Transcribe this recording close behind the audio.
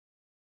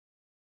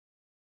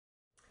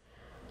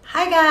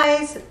Hi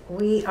guys,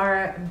 we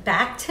are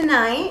back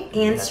tonight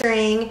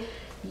answering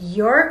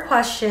your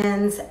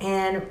questions,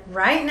 and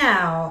right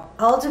now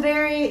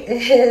Elderberry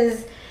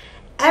is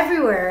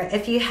everywhere.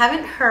 If you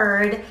haven't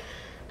heard,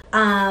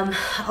 a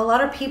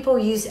lot of people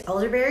use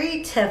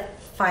elderberry to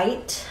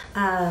fight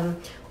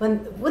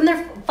when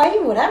they're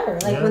fighting whatever,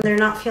 when they're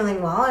not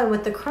feeling well. And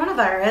with the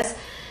coronavirus,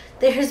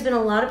 there has been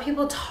a lot of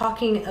people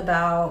talking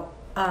about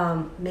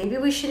maybe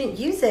we shouldn't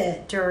use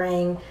it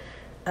during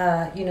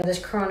this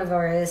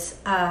coronavirus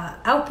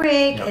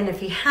outbreak, and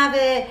if you have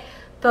it.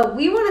 But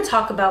we want to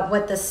talk about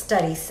what the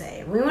studies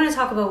say. We want to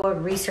talk about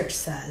what research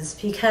says,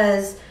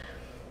 because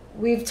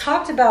we've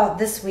talked about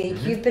this week,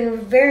 you've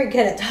been very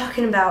good at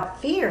talking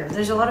about fear.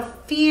 There's a lot of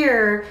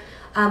fear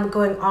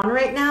going on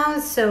right now.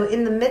 So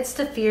in the midst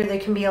of fear, there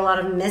can be a lot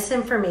of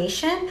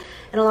misinformation,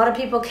 and a lot of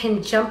people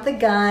can jump the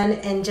gun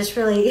and just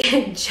really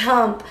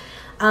jump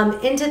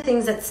into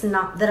things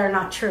that are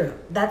not true.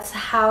 That's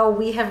how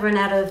we have run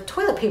out of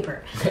toilet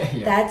paper.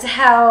 That's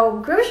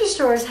how grocery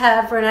stores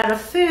have run out of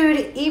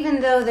food,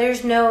 even though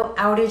there's no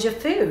outage of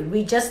food.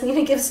 We just need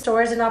to give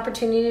stores an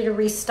opportunity to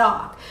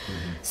restock.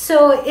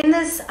 So in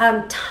this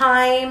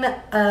time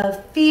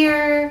of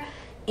fear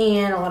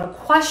and a lot of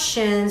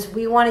questions,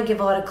 we want to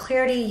give a lot of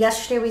clarity.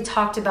 Yesterday we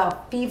talked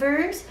about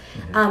fevers,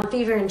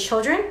 fever in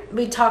children.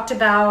 We talked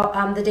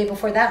about the day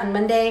before that, on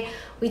Monday,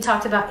 we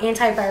talked about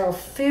antiviral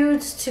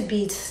foods to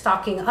be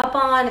stocking up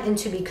on and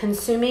to be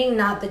consuming,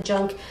 not the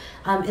junk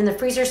in the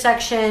freezer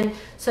section.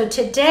 So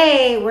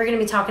today we're going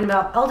to be talking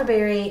about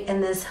elderberry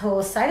and this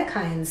whole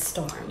cytokine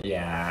storm.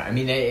 Yeah, I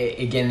mean,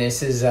 again,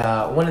 this is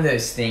one of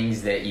those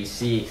things that you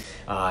see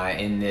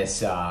in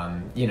this,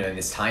 in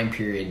this time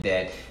period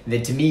that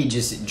to me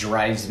just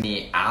drives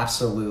me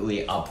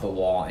absolutely up the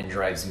wall and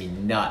drives me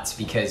nuts,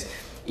 because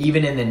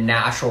even in the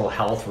natural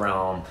health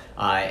realm,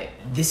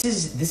 this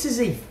is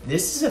a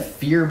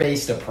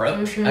fear-based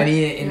approach. I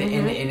mean,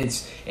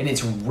 in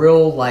its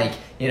real,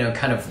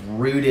 kind of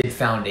rooted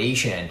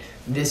foundation.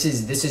 This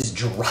is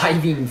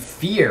driving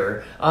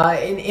fear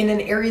in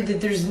an area that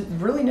there's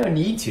really no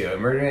need to,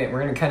 and we're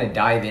gonna kind of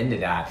dive into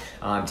that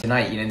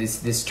tonight.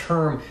 This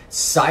term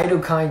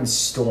cytokine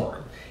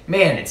storm.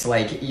 Man, it's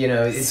like,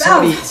 it's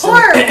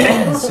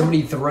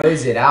somebody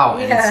throws it out,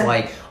 and it's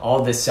like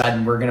all of a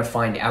sudden we're going to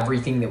find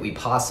everything that we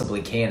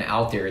possibly can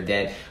out there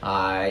that,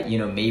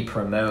 may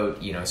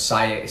promote,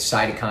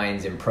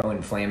 cytokines and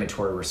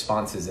pro-inflammatory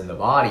responses in the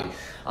body.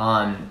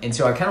 And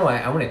so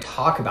I want to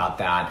talk about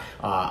that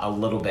a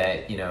little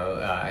bit,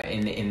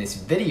 in this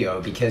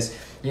video, because,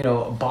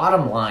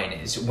 bottom line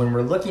is, when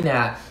we're looking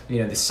at, the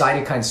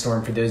cytokine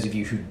storm, for those of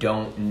you who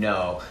don't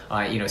know,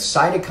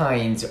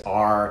 cytokines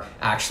are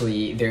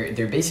actually,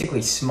 they're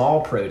basically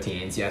small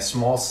proteins,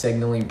 small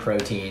signaling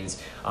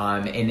proteins,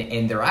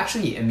 and they're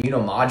actually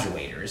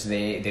immunomodulators.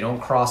 They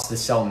don't cross the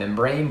cell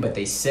membrane, but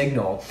they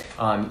signal,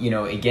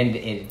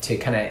 again, to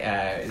kind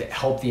of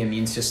help the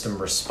immune system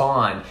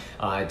respond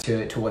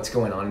to what's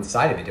going on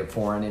inside of it, to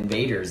foreign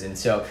invaders. And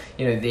so,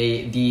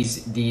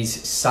 these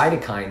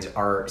cytokines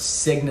are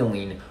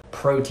signaling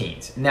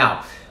proteins.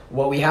 Now,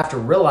 what we have to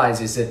realize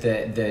is that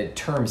the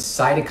term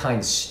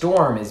cytokine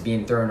storm is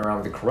being thrown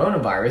around with the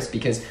coronavirus,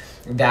 because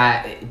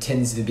that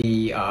tends to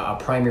be a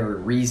primary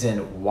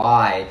reason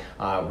why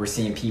we're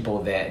seeing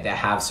people that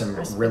have some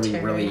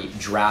really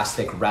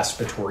drastic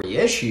respiratory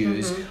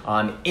issues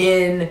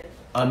in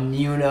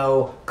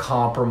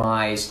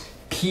immunocompromised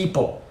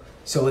people.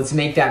 So let's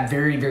make that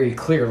very, very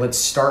clear. Let's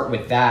start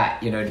with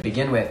that, to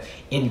begin with.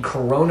 In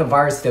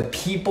coronavirus, the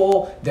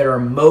people that are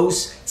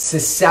most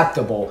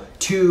susceptible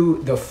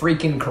to the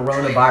freaking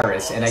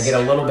coronavirus, and I get a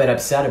little bit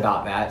upset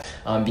about that,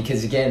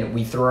 because again,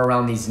 we throw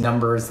around these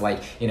numbers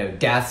like,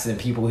 deaths and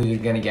people who are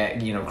going to get,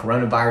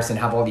 coronavirus and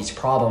have all these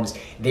problems.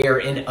 They are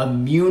in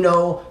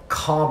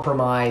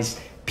immunocompromised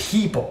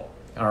people.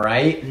 All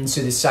right, and so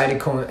the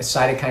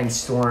cytokine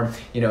storm,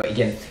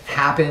 again,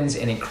 happens,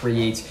 and it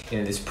creates,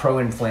 this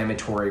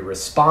pro-inflammatory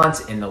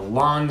response in the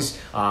lungs,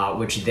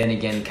 which then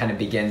again kind of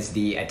begins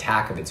the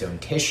attack of its own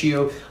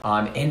tissue.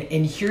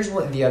 And here's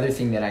what the other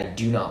thing that I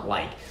do not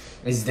like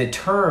is the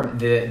term,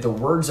 the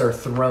words are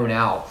thrown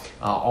out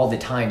all the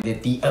time,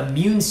 that the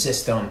immune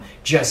system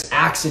just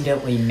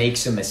accidentally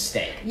makes a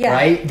mistake,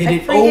 right? That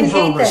it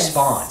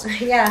over-responds.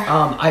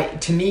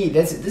 To me,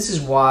 this is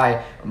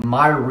why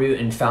my root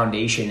and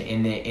foundation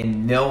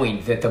in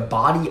knowing that the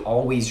body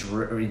always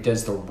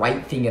does the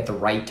right thing at the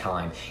right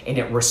time, and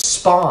it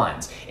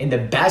responds in the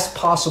best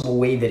possible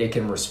way that it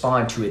can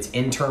respond to its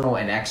internal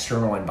and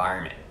external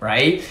environment,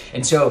 right?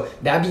 And so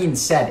that being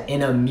said,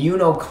 in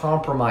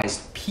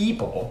immunocompromised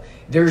people,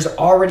 there's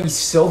already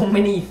so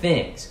many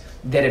things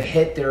that have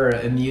hit their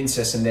immune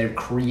system that have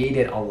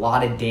created a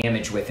lot of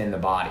damage within the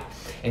body.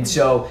 And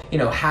so,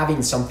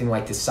 having something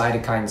like the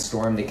cytokine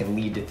storm that can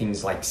lead to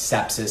things like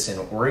sepsis and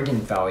organ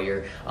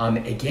failure,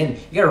 again,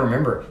 you got to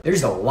remember,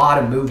 there's a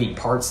lot of moving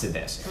parts to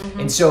this.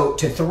 And so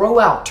to throw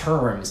out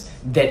terms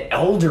that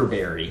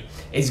elderberry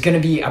is going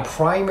to be a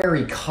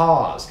primary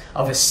cause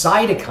of a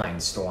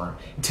cytokine storm,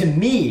 to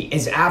me,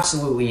 is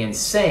absolutely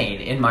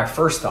insane in my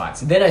first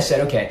thoughts. Then I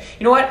said, okay,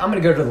 you know what? I'm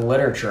going to go to the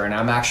literature and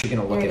I'm actually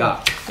going to look it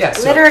up. Yeah,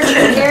 so,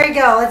 literature, here we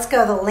go. Let's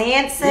go. The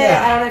Lancet.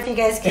 Yeah. I don't know if you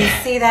guys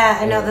can see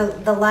that. I know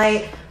the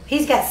light.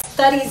 He's got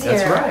studies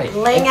here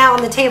laying out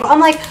on the table. I'm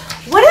like,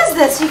 what is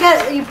this?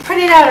 You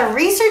printed out a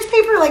research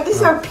paper? Like,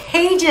 these are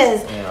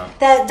pages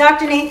that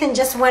Dr. Nathan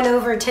just went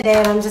over today,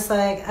 and I'm just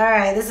like, all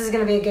right, this is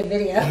going to be a good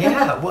video.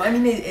 Yeah, well, I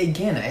mean,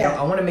 again,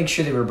 I want to make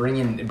sure that we're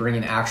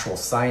bringing actual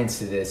science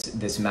to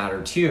this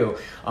matter too,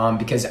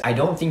 because I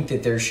don't think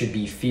that there should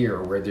be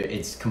fear where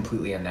it's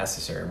completely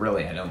unnecessary.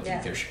 Really, I don't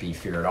think there should be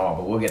fear at all,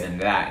 but we'll get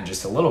into that in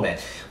just a little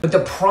bit. But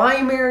the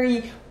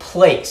primary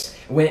place,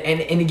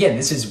 and again,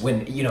 this is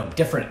when,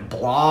 different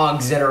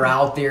blogs that are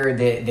out there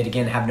that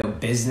again have no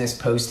business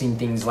posting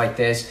things like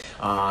this,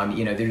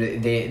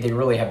 they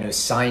really have no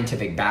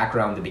scientific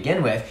background to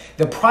begin with.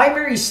 The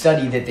primary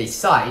study that they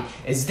cite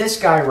is this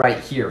guy right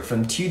here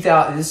from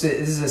 2000. This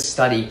is a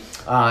study.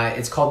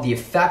 It's called The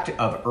Effect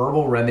of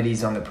Herbal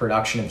Remedies on the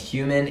Production of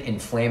Human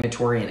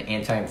Inflammatory and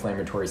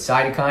Anti-Inflammatory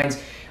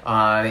Cytokines.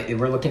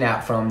 We're looking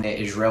at from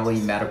the Israeli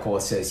Medical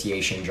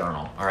Association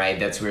Journal. All right,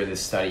 that's where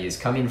this study is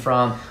coming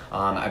from.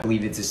 I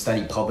believe it's a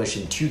study published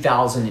in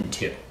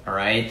 2002. All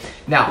right,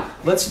 now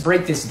let's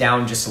break this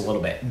down just a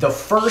little bit. The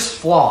first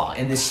flaw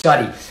in this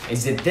study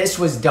is that this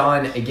was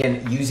done,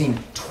 again, using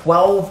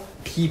 12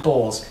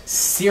 people's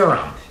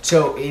serum.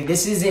 So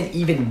this isn't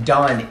even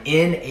done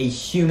in a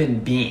human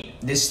being.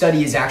 This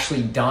study is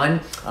actually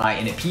done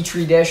in a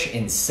petri dish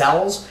in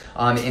cells.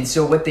 And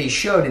so what they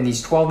showed in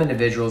these 12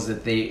 individuals,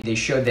 that they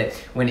showed that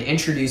when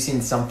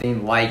introducing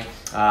something like,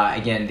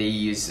 again, they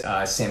use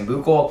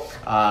sambucol,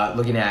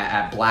 looking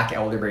at black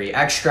elderberry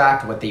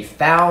extract, what they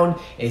found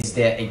is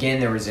that, again,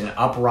 there was an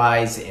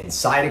uprise in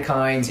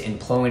cytokines and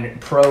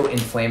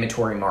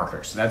pro-inflammatory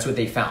markers. So that's what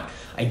they found.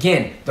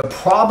 Again, the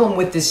problem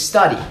with this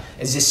study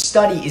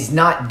is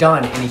not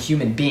done in a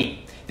human being.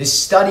 This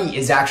study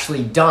is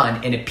actually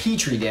done in a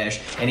petri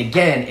dish, and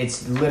again,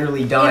 it's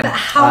literally done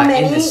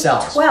in the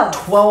cells.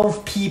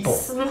 12 people.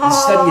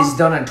 This study is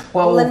done on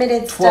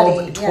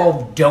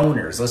 12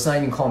 donors. Let's not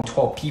even call them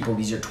 12 people.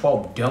 These are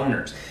 12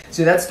 donors.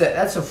 So that's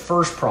the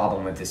first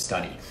problem with this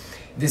study.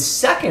 The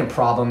second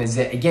problem is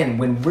that, again,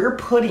 when we're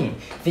putting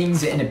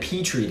things in a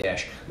petri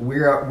dish,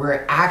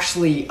 we're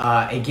actually,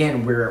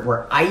 again,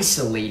 we're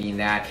isolating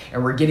that,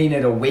 and we're getting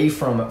it away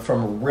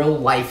from real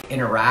life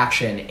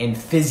interaction and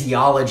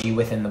physiology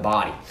within the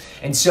body.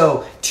 And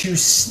so to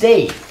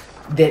state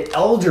that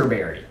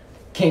elderberry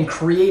can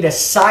create a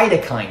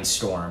cytokine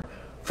storm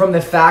from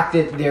the fact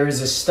that there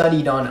is a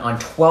study done on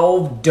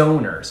 12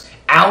 donors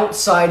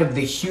outside of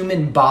the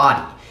human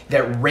body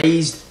that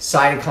raised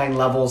cytokine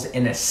levels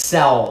in a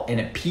cell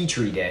in a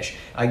petri dish,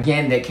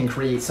 again, that can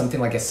create something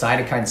like a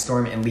cytokine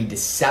storm and lead to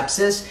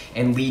sepsis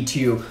and lead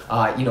to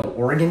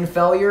organ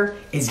failure,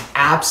 is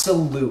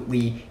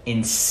absolutely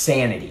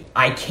insanity.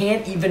 I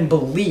can't even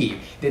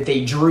believe that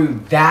they drew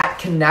that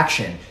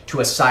connection to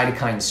a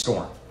cytokine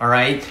storm. All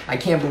right, I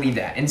can't believe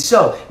that. And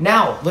so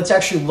now let's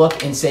actually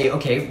look and say,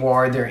 okay, well,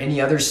 are there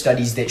any other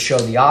studies that show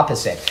the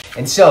opposite?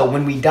 And so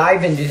when we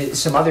dive into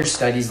some other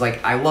studies,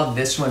 like I love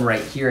this one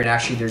right here, and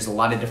actually there's a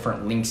lot of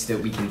different links that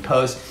we can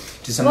post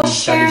to some of these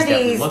studies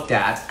that we looked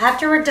at.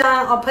 After we're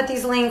done, I'll put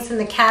these links in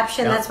the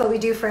caption. Yep. That's what we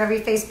do for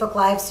every Facebook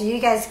Live, so you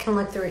guys can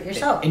look through it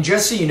yourself. And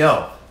just so you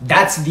know,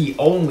 that's the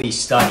only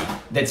study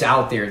that's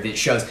out there that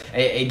shows.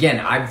 Again,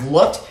 I've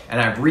looked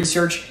and I've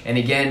researched, and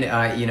again,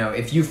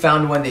 if you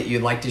found one that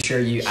you'd like to share,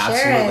 you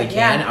absolutely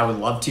can. Yeah. I would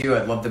love to.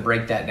 I'd love to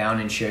break that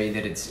down and show you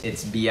that it's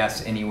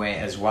BS anyway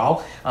as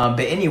well.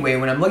 But anyway,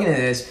 when I'm looking at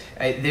this,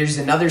 there's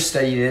another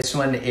study. This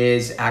one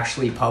is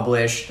actually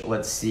published.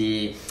 Let's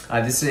see.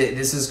 This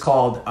is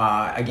called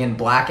again,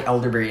 black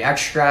elderberry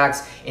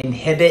extracts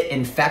inhibit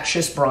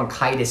infectious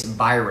bronchitis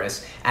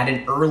virus at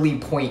an early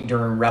point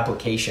during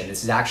replication.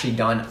 This is actually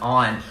done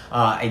on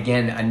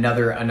again,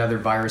 another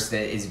virus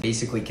that is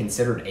basically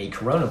considered a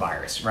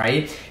coronavirus,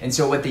 right? And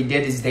so what they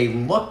did is they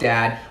looked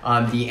at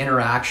the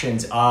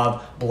interactions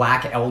of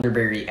black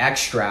elderberry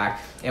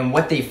extract, and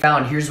what they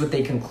found, here's what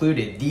they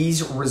concluded.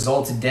 These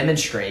results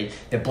demonstrate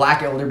that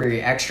black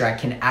elderberry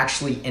extract can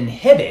actually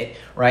inhibit,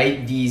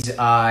 right, these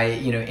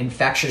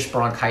infectious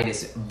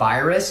bronchitis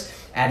virus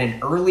at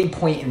an early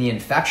point in the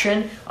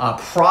infection,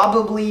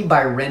 probably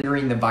by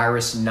rendering the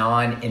virus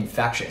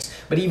non-infectious.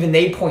 But even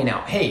they point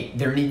out, hey,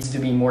 there needs to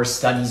be more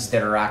studies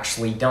that are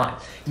actually done.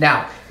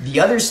 Now, the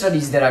other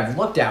studies that I've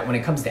looked at when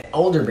it comes to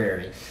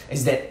elderberry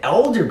is that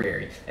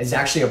elderberry is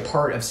actually a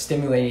part of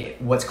stimulating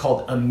what's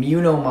called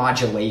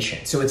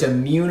immunomodulation. So it's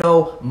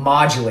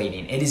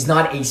immunomodulating. It is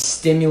not a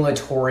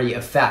stimulatory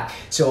effect.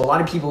 So a lot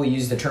of people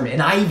use the term,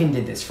 and I even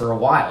did this for a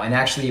while, and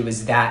actually it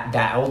was that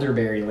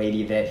elderberry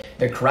lady that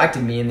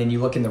corrected me, and then you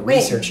look in the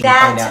research, and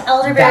that you find out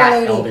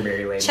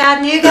elderberry lady.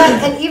 Chattanooga,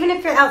 and even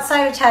if you're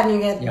outside of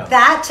Chattanooga,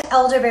 that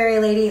elderberry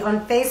lady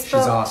on Facebook. She's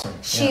awesome.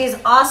 She's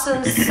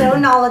awesome, so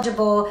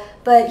knowledgeable.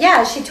 But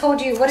yeah, she told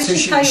you, what did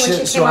she tell you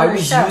when she came on her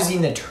show? So I was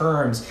using the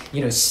terms,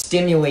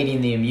 stimulating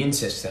the immune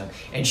system,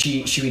 and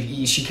she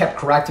kept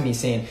correcting me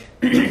saying,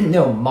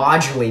 no,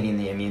 modulating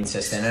the immune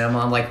system. And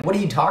I'm like, what are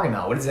you talking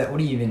about? What is that? What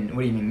do you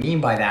even mean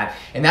by that?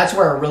 And that's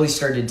where I really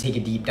started to take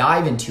a deep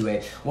dive into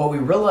it. What we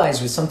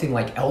realized with something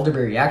like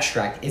elderberry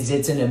extract is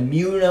it's an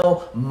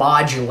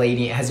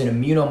immunomodulating, it has an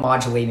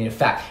immunomodulating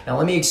effect. Now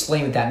let me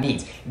explain what that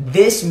means.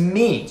 This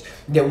means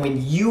that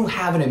when you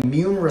have an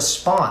immune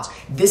response,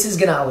 this is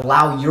going to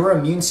allow your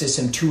immune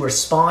system to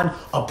respond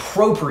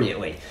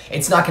appropriately.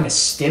 It's not going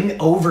to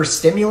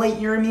overstimulate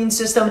your immune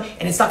system,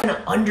 and it's not going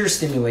to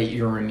understimulate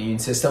your immune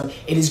system.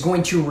 It is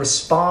going to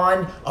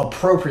respond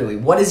appropriately.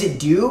 What does it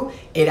do?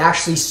 It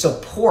actually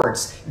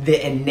supports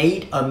the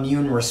innate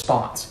immune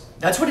response.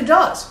 That's what it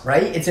does,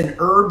 right? It's an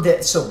herb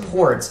that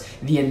supports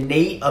the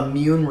innate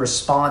immune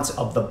response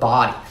of the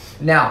body.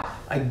 Now,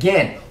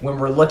 again, when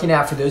we're looking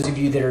at, for those of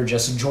you that are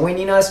just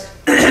joining us,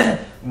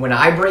 when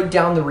I break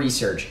down the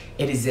research,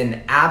 it is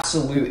an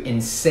absolute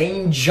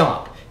insane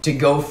jump to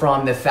go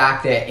from the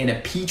fact that in a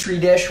petri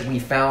dish we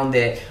found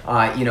that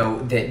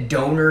that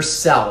donor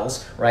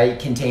cells, right,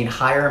 contain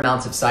higher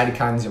amounts of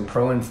cytokines and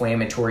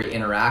pro-inflammatory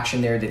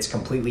interaction there that's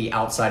completely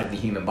outside of the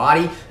human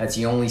body. That's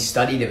the only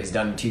study that was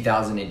done in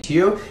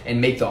 2002,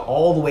 and make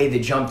all the way the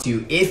jump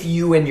to, if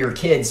you and your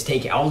kids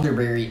take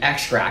elderberry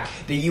extract,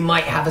 that you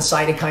might have a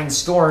cytokine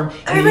storm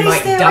and you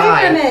might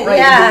die,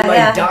 right? You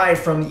might die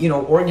from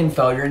organ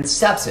failure and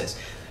sepsis.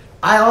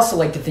 I also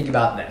like to think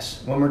about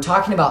this. When we're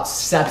talking about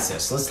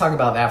sepsis, let's talk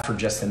about that for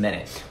just a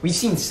minute. We've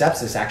seen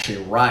sepsis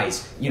actually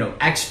rise,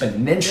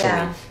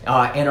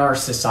 exponentially in our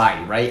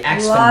society, right?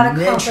 Exponentially. A lot of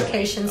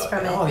complications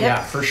from it. Oh,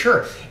 yeah, for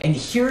sure. And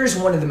here's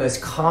one of the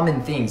most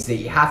common things that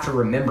you have to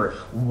remember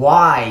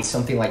why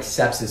something like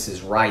sepsis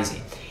is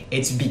rising.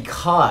 It's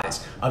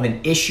because of an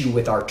issue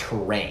with our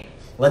terrain.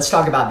 Let's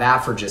talk about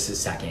that for just a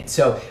second.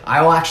 So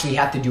I'll actually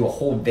have to do a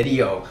whole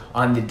video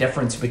on the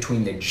difference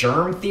between the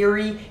germ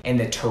theory and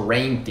the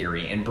terrain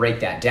theory and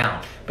break that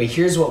down. But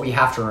here's what we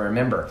have to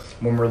remember.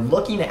 When we're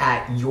looking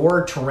at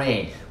your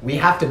terrain, we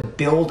have to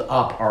build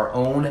up our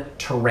own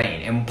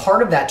terrain. And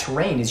part of that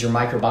terrain is your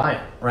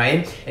microbiome,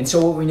 right? And so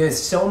what we know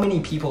is so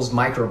many people's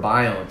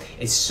microbiome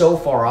is so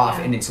far off,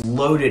 and it's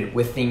loaded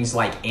with things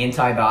like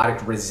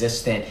antibiotic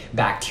resistant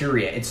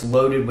bacteria. It's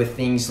loaded with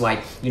things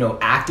like,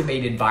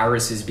 activated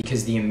viruses,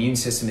 because the immune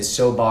system is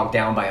so bogged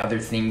down by other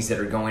things that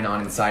are going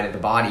on inside of the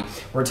body.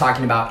 We're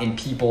talking about in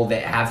people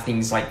that have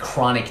things like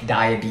chronic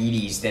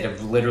diabetes that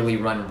have literally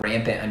run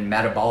rampant and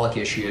metabolic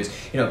issues,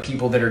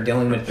 people that are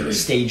dealing with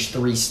stage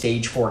 3,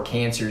 stage 4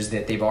 cancers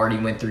that they've already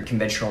went through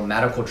conventional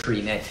medical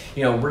treatment.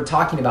 We're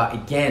talking about,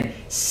 again,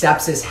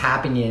 sepsis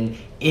happening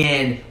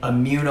in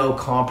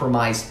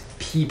immunocompromised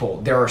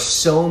people. There are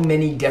so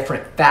many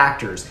different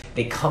factors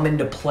that come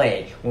into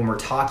play when we're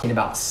talking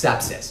about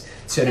sepsis.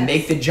 So to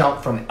make the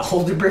jump from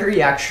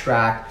elderberry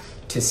extract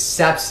to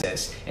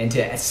sepsis and to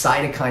a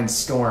cytokine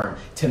storm,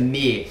 to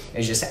me,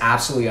 is just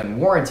absolutely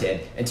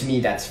unwarranted, and to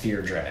me, that's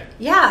fear-driven.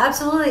 Yeah,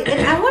 absolutely.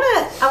 And I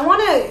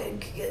want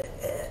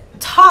to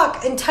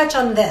talk and touch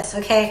on this.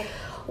 Okay,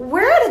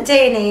 we're at a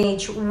day and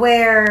age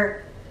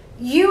where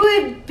you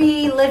would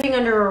be living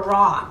under a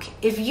rock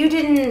if you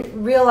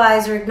didn't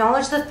realize or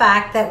acknowledge the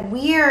fact that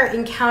we are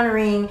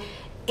encountering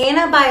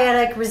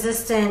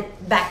antibiotic-resistant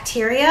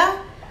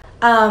bacteria.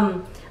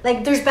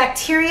 There's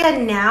bacteria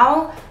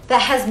now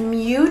that has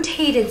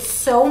mutated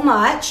so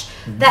much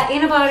that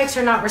antibiotics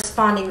are not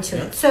responding to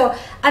it. So,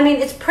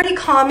 it's pretty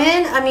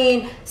common.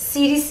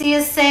 CDC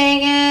is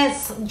saying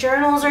it,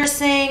 journals are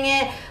saying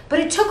it, but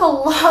it took a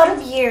lot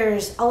of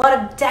years, a lot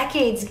of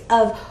decades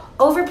of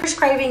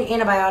overprescribing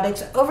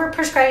antibiotics,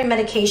 overprescribing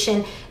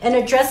medication, and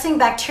addressing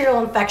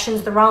bacterial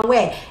infections the wrong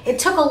way. It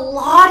took a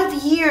lot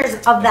of years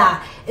of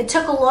that. It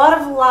took a lot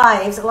of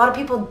lives, a lot of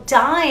people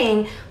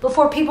dying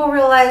before people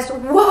realized,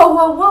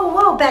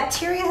 whoa,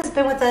 bacteria has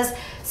been with us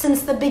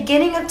since the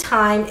beginning of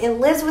time. It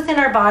lives within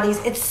our bodies.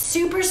 It's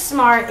super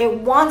smart. It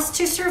wants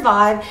to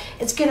survive.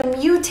 It's going to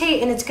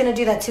mutate, and it's going to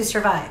do that to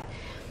survive.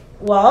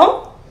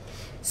 Well,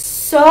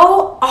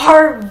 so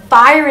are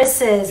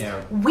viruses.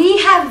 Yeah. We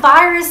have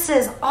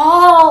viruses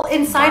all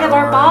inside of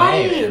our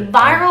body. RNA.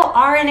 Viral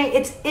RNA,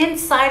 it's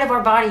inside of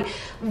our body.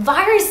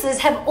 Viruses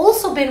have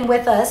also been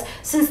with us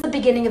since the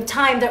beginning of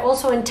time. They're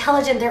also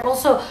intelligent. They're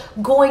also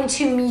going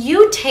to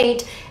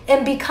mutate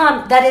and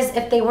become, that is,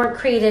 if they weren't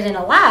created in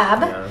a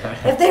lab,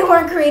 if they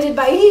weren't created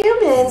by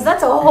humans,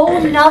 that's a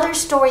whole nother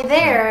story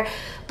there.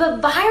 But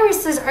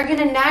viruses are going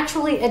to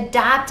naturally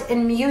adapt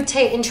and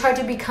mutate and try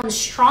to become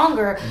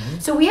stronger.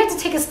 So we have to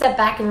take a step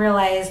back and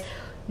realize,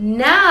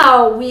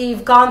 now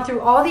we've gone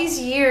through all these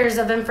years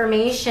of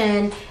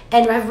information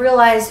and have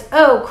realized,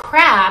 oh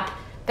crap,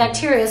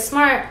 bacteria is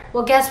smart.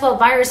 Well, guess what?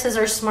 Viruses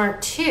are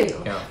smart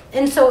too. Yeah.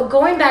 And so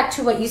going back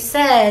to what you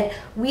said,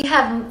 we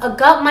have a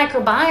gut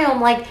microbiome.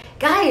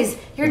 guys,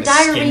 your The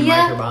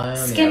diarrhea,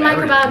 skin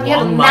microbiome, you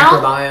have a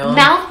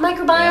mouth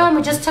microbiome.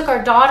 We just took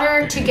our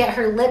daughter to get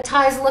her lip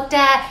ties looked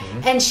at,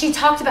 and she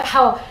talked about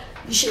how,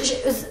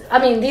 I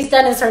mean, these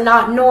dentists are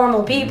not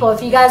normal people.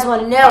 If you guys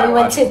want to know, we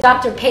went to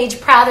Dr. Paige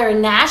Prather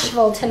in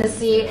Nashville,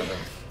 Tennessee,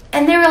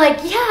 and they were like,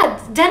 yeah,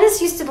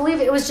 dentists used to believe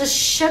it was just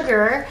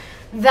sugar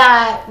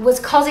that was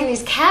causing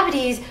these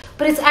cavities,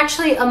 but it's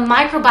actually a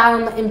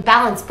microbiome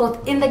imbalance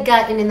both in the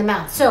gut and in the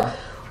mouth. So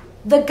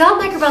the gut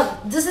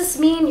microbiome, does this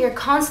mean your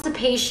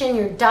constipation,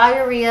 your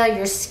diarrhea,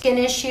 your skin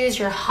issues,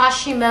 your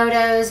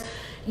Hashimoto's,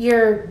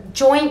 your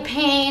joint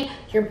pain,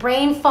 your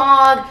brain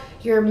fog,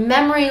 your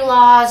memory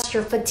loss,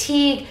 your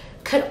fatigue,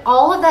 could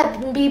all of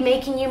that be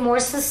making you more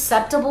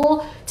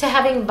susceptible to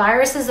having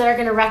viruses that are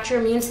going to wreck your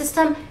immune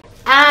system?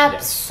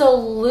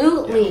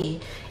 Absolutely.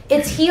 Yes.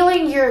 It's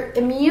healing your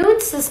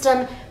immune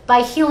system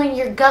by healing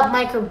your gut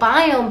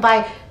microbiome,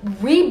 by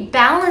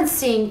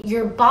rebalancing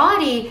your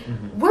body.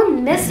 We're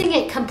missing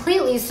it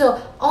completely.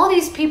 So all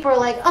these people are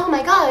like, oh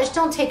my gosh,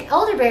 don't take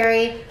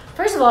elderberry.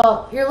 First of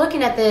all, you're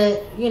looking at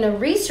the,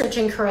 research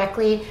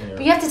incorrectly,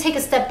 but you have to take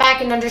a step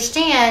back and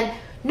understand,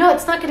 no,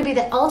 it's not going to be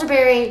the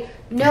elderberry.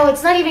 No,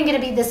 it's not even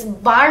going to be this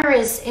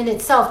virus in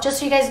itself. Just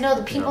so you guys know,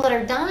 the people that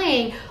are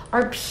dying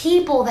are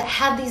people that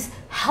have these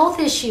health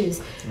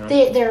issues.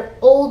 They're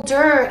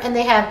older, and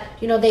they have,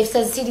 they've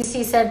said,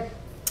 CDC said,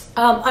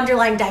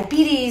 underlying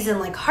diabetes and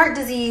like heart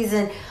disease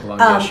and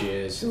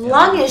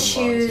lung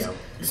issues.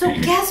 So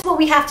guess what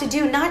we have to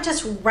do? Not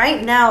just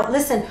right now.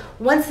 Listen,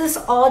 once this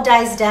all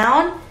dies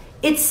down,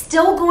 it's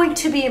still going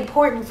to be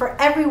important for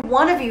every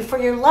one of you, for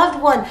your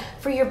loved one,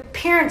 for your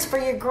parents, for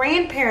your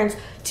grandparents,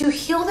 to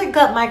heal their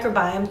gut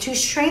microbiome, to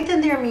strengthen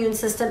their immune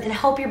system, and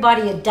help your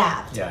body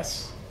adapt.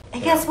 Yes.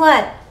 And guess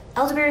what?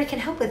 Elderberry can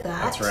help with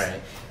that. That's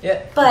right.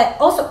 Yeah. But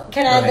also,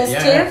 can I add this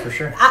too? Yeah, for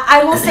sure.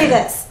 I will say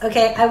this,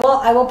 okay? I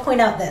will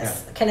point out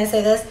this. Yeah. Can I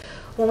say this?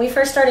 When we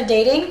first started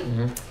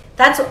dating,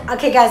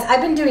 okay, guys,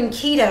 I've been doing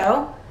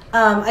keto.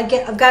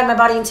 I've gotten my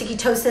body into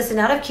ketosis and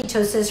out of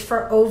ketosis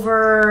for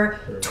over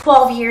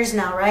 12 years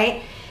now,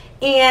 right?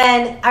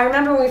 And I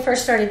remember when we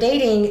first started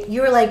dating,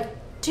 you were like,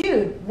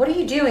 dude, what are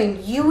you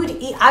doing?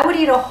 I would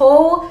eat a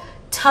whole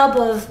tub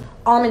of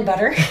almond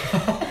butter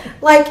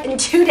like in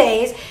 2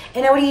 days,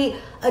 and I would eat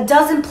a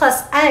dozen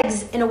plus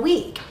eggs in a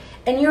week.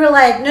 And you were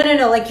like, no,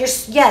 like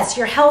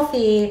you're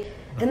healthy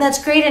and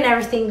that's great and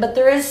everything, but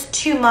there is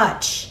too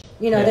much.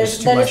 There's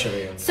too much of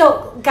it.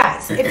 So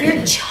guys, if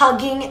you're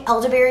chugging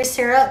elderberry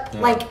syrup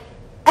like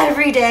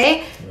every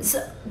day,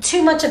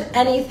 too much of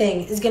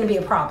anything is going to be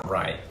a problem.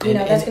 Right.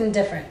 That's going to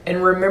be different.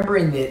 And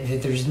remembering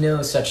that there's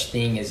no such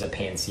thing as a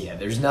panacea.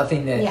 There's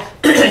nothing that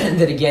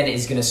that again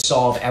is going to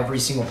solve every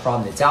single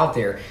problem that's out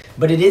there,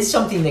 but it is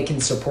something that can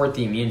support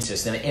the immune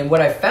system. And what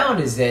I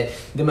found is that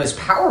the most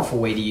powerful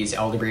way to use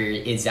elderberry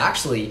is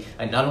actually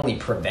not only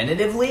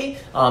preventatively,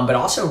 but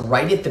also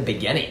right at the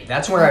beginning.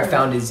 That's where I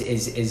found is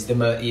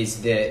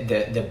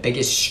the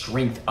biggest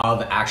strength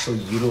of actually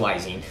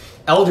utilizing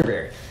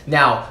elderberry.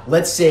 Now,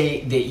 let's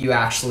say that you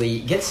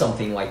actually get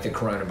something like the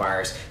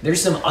coronavirus. There's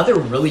some other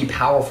really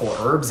powerful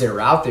herbs that are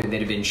out there that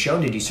have been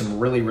shown to do some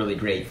really, really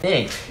great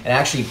things. And I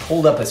actually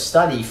pulled up a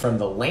study from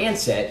the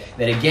Lancet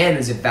that, again,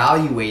 is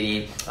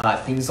evaluating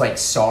things like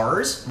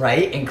SARS,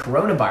 right, and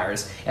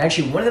coronavirus. And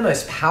actually, one of the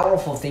most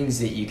powerful things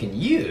that you can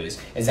use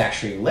is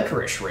actually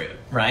licorice root,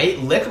 right?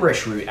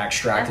 Licorice root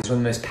extract is one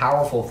of the most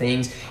powerful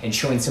things and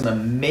showing some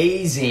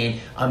amazing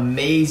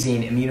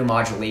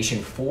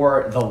immunomodulation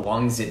for the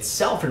lungs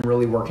itself and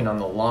really working on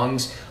the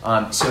lungs.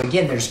 So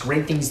again, there's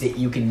great things that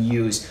you can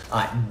use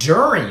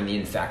during the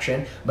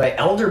infection, but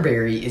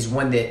elderberry is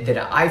one that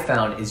I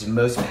found is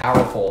most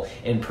powerful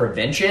in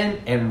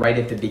prevention and right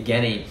at the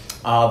beginning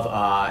of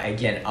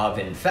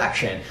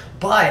infection.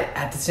 But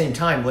at the same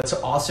time, let's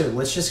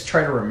just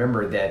try to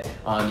remember that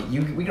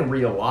we can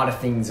read a lot of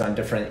things on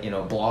different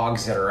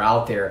blogs that are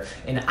out there,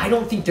 and I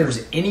don't think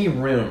there's any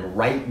room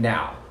right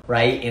now,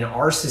 right, in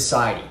our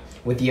society,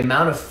 with the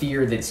amount of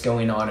fear that's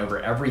going on over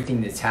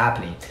everything that's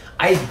happening.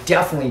 I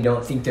definitely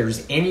don't think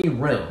there's any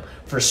room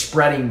for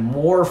spreading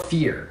more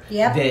fear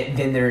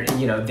than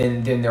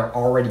there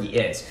already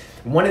is.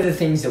 One of the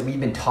things that we've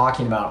been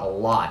talking about a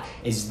lot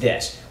is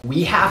this: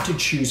 we have to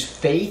choose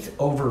faith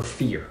over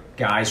fear.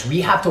 Guys,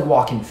 we have to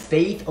walk in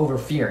faith over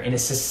fear. In a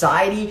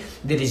society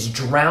that is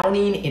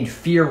drowning in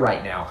fear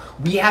right now,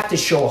 we have to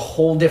show a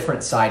whole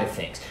different side of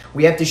things.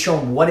 We have to show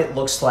them what it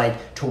looks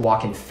like to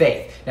walk in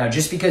faith. Now,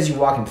 just because you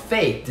walk in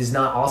faith does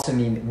not also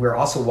mean we're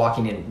also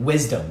walking in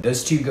wisdom.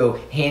 Those two go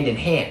hand in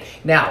hand.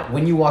 Now,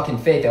 when you walk in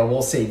faith, I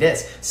will say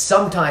this: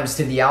 sometimes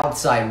to the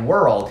outside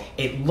world,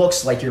 it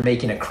looks like you're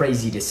making a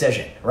crazy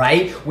decision,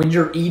 right? When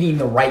you're eating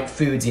the right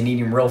foods and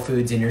eating real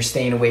foods and you're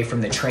staying away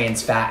from the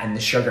trans fat and the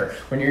sugar,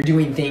 when you're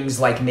doing things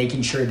like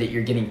making sure that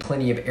you're getting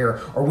plenty of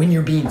air, or when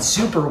you're being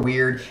super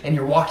weird and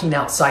you're walking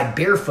outside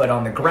barefoot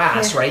on the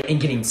grass, right, and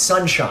getting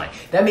sunshine.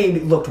 That may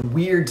look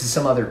weird to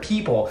some other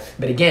people,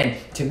 but again,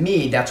 to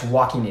me, that's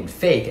walking in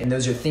faith. And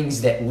those are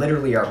things that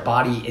literally our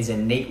body is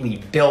innately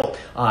built,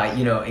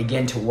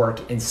 again, to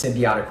work in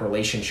symbiotic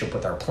relationship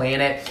with our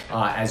planet,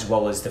 as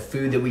well as the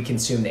food that we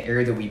consume, the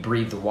air that we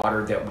breathe, the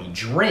water that we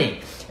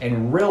drink,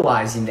 and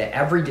realizing that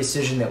every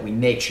decision that we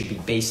make should be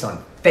based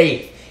on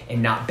faith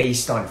and not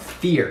based on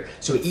fear.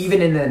 So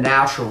even in the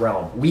natural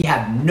realm, we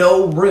have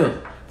no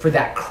room for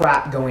that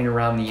crap going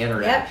around the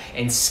internet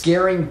and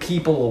scaring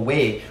people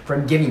away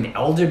from giving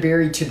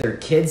elderberry to their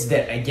kids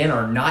that, again,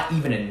 are not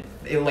even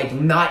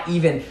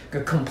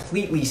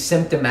completely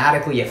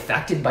symptomatically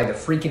affected by the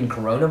freaking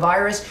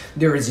coronavirus.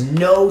 There is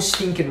no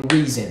stinking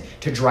reason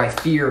to drive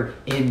fear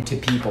into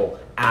people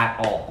at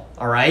all.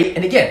 All right.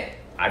 And again,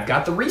 I've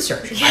got the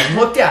research. I've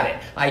looked at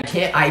it.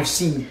 I've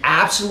seen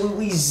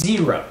absolutely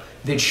zero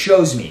that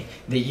shows me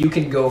that you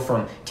can go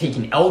from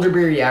taking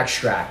elderberry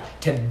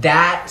extract to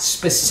that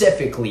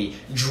specifically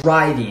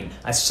driving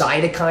a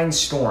cytokine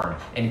storm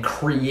and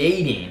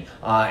creating,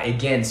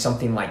 again,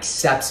 something like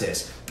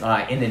sepsis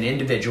in an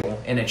individual,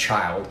 in a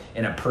child,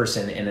 in a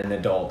person, in an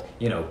adult,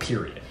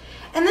 period.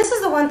 And this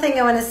is the one thing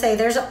I want to say.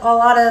 There's a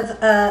lot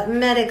of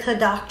medical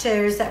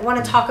doctors that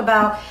want to talk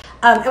about,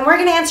 and we're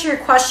going to answer your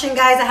question,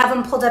 guys. I have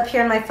them pulled up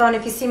here on my phone.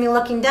 If you see me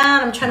looking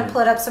down, I'm trying to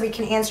pull it up so we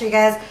can answer you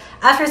guys.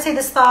 After I say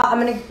this thought, I'm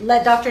going to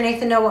let Dr.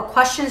 Nathan know what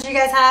questions you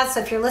guys have.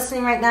 So if you're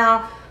listening right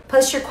now,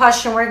 post your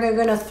question. We're going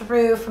to go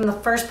through from the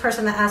first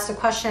person that asked a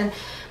question.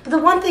 But the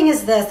one thing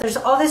is this, there's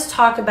all this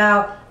talk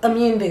about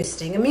immune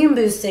boosting.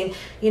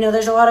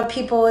 There's a lot of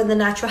people in the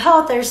natural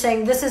health that are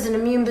saying this is an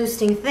immune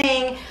boosting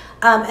thing.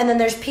 And then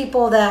there's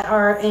people that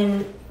are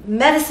in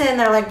medicine,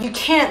 they're like, you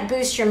can't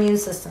boost your immune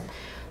system.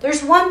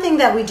 There's one thing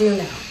that we do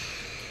know,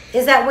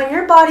 is that when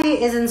your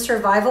body is in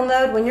survival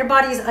mode, when your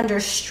body is under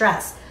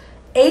stress,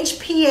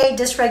 HPA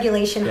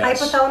dysregulation,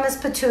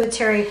 hypothalamus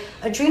pituitary,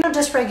 adrenal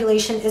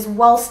dysregulation is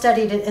well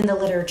studied in the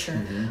literature.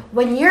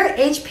 When your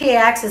HPA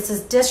axis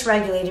is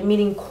dysregulated,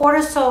 meaning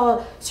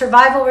cortisol,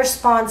 survival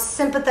response,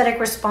 sympathetic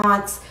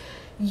response,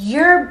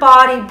 your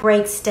body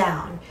breaks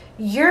down.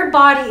 Your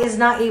body is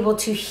not able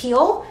to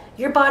heal.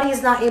 Your body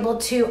is not able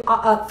to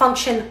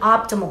function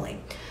optimally.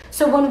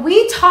 So when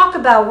we talk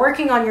about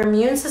working on your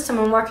immune system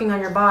and working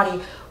on your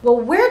body,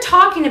 what we're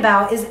talking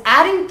about is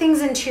adding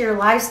things into your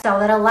lifestyle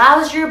that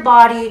allows your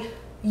body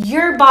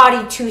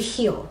to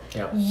heal,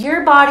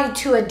 your body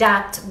to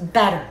adapt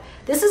better.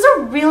 This is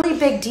a really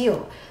big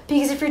deal.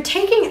 Because if you're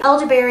taking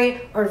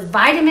elderberry or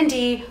vitamin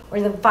D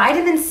or the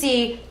vitamin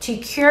C to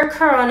cure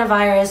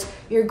coronavirus,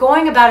 you're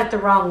going about it the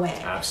wrong way.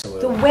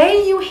 Absolutely. The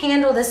way you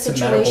handle this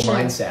situation,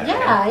 it's a medical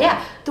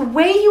mindset. The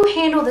way you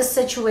handle this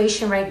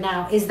situation right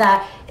now is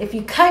that if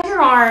you cut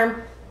your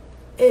arm,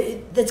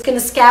 that's going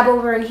to scab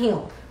over and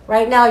heal.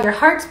 Right now, your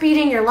heart's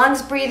beating, your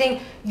lungs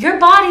breathing. Your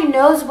body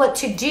knows what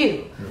to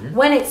do.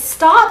 When it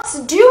stops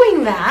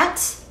doing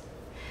that,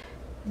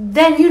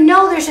 then you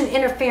know there's an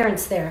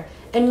interference there.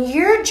 And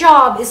your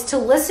job is to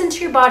listen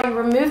to your body,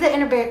 remove the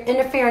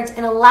interference,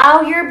 and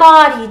allow your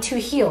body to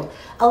heal.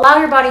 Allow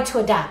your body to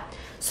adapt.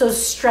 So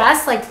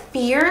stress, like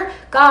fear,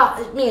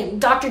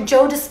 Dr.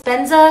 Joe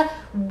Dispenza,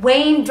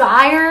 Wayne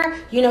Dyer,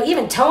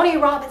 even Tony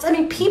Robbins.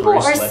 People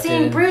are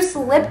seeing, Bruce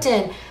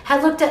Lipton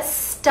had looked at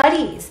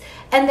studies,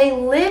 and they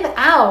live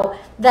out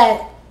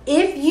that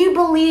if you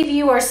believe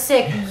you are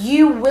sick,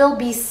 you will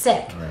be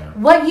sick.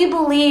 What you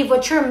believe,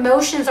 what your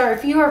emotions are,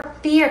 if you are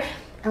fear.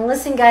 And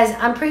listen, guys,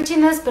 I'm preaching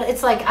this, but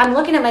it's like I'm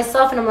looking at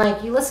myself and I'm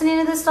like, you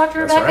listening to this,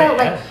 Dr.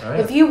 Rebecca? Right,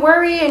 if you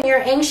worry and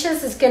you're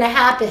anxious, it's going to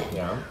happen.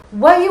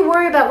 What you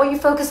worry about, what you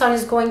focus on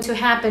is going to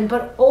happen.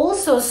 But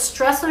also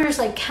stressors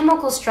like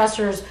chemical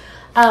stressors,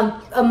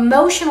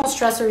 emotional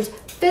stressors,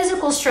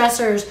 physical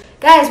stressors.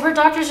 Guys, we're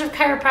doctors of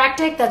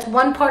chiropractic. That's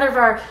one part of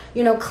our,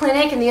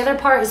 clinic, and the other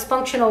part is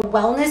functional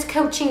wellness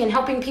coaching and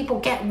helping people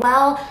get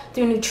well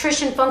through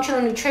nutrition, functional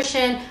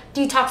nutrition,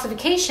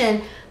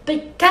 detoxification.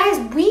 But guys,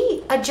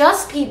 we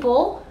adjust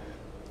people.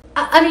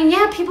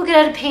 People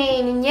get out of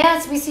pain, and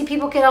yes, we see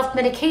people get off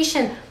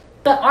medication,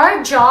 but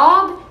our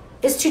job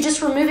is to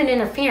just remove an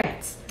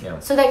interference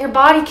so that your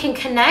body can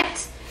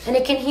connect and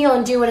it can heal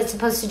and do what it's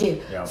supposed to do.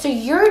 So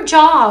your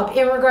job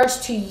in regards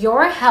to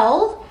your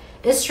health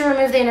is to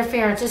remove the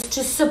interference, is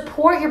to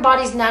support your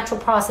body's natural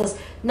process,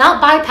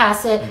 not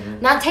bypass it,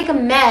 not take a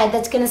med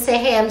that's going to say,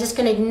 hey, I'm just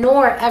going to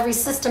ignore every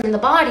system in the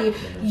body.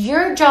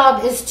 Your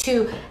job is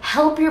to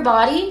help your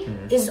body,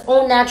 its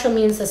own natural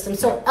immune system.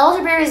 So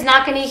elderberry is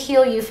not going to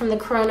heal you from the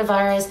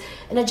coronavirus.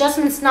 An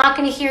adjustment's not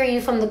going to heal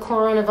you from the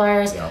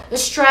coronavirus.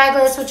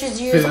 Astragalus, which is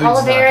used,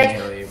 aloe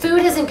vera,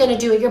 food isn't going to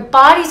do it. Your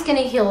body's going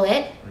to heal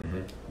it.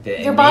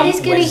 Your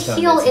body's going to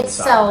heal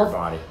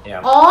itself.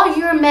 All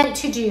you're meant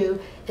to do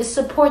is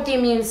support the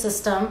immune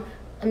system,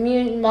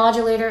 immune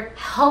modulator,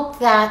 help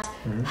that,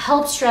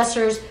 help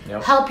stressors,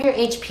 help your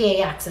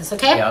HPA axis,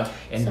 okay?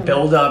 And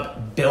build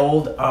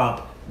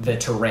up the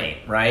terrain,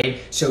 right?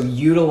 So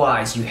you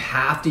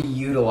have to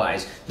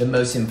utilize the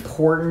most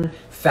important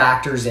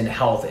factors in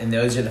health, and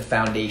those are the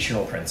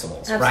foundational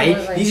principles,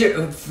 Absolutely. right? These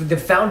are the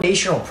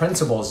foundational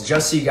principles,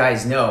 just so you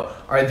guys know,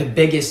 are the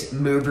biggest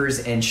movers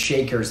and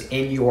shakers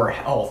in your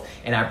health.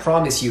 And I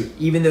promise you,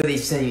 even though they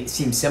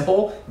seem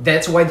simple,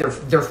 that's why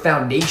they're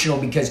foundational,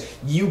 because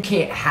you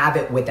can't have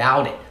it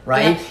without it,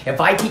 right? If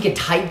I take a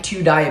type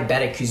 2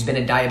 diabetic who's been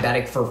a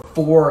diabetic for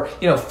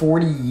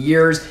 40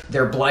 years,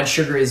 their blood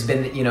sugar has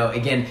been,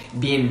 again,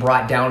 being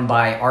brought down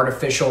by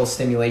artificial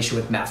stimulation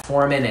with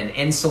metformin and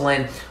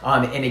insulin.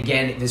 And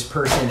again, this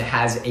person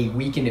has a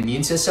weakened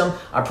immune system.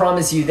 I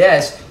promise you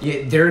this,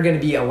 they're going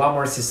to be a lot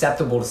more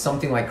susceptible to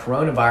something like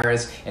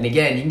coronavirus. And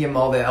again, you can give them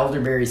all the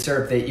elderberry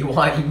syrup that you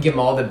want. You can give them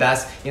all the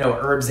best,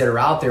 herbs that are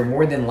out there.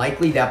 More than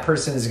likely, that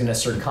person is going to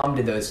succumb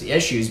to those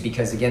issues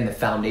because, again, the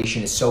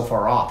foundation is so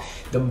far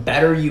off. The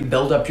better you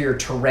build up your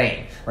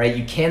terrain, right?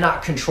 You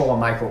cannot control a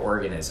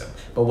microorganism,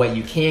 but what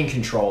you can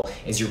control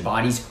is your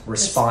body's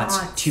response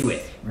to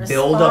it.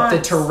 Build up the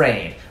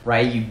terrain,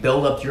 right? You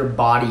build up your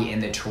body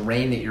and the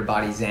terrain that your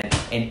body's in,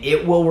 and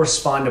it will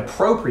respond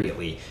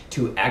appropriately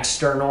to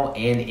external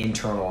and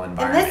internal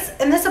environment.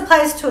 And this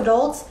applies to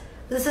adults.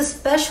 This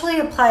especially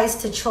applies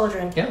to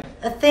children. Yeah.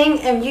 A thing,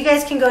 and you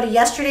guys can go to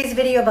yesterday's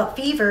video about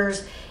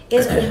fevers,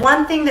 is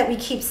one thing that we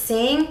keep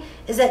seeing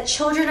is that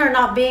children are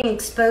not being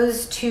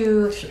exposed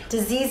to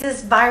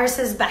diseases,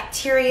 viruses,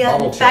 bacteria,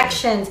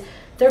 infections.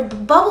 They're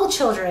bubble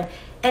children.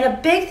 And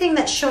a big thing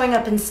that's showing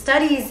up in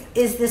studies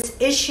is this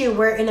issue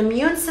where an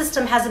immune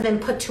system hasn't been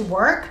put to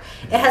work.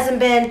 It hasn't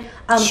been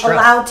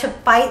allowed to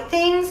fight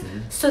things,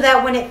 so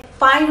that when it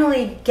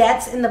finally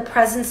gets in the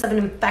presence of an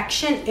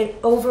infection,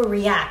 it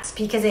overreacts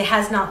because it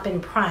has not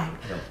been primed.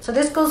 So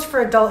this goes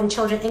for adult and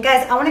children. And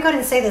guys, I want to go ahead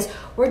and say this.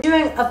 We're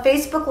doing a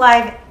Facebook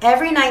Live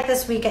every night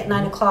this week at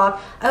 9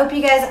 o'clock. I hope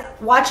you guys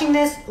watching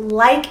this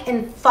like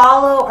and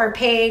follow our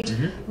page.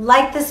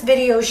 Like this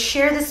video,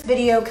 share this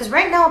video, because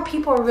right now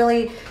people are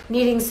really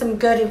needing some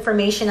good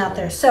information out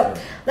there. So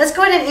let's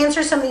go ahead and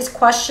answer some of these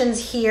questions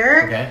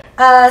here.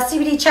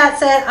 CBD Chat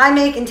said, I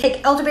make and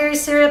take elderberry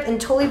syrup and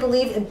totally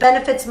believe it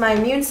benefits my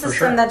immune system.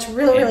 Sure. That's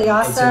really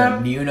awesome.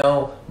 It's an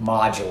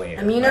immunomodulator.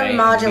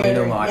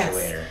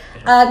 Immunomodulator.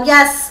 Yes.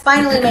 Yes,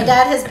 finally, my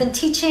dad has been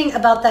teaching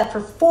about that for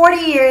 40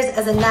 years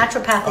as a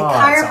naturopathic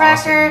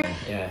chiropractor.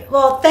 Awesome.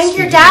 Well, thank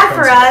your dad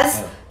for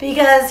us,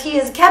 because he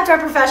has kept our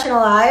profession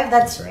alive.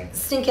 That's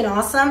stinking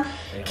awesome.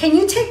 Can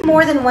you take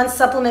more than one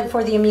supplement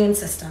for the immune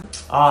system?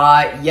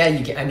 Yeah,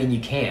 you can. I mean, you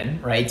can,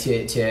 right?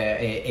 To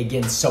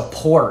again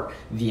support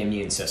the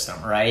immune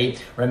system,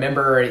 right?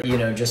 Remember,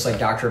 just like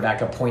Dr.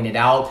 Rebecca pointed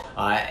out,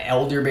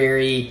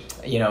 elderberry,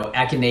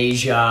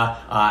 echinacea,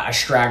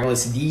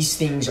 astragalus. These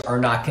things are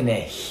not going to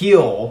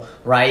heal,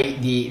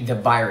 right? The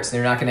virus.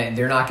 They're not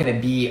gonna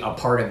be a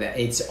part of it.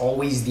 It's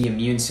always the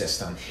immune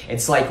system.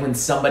 It's like when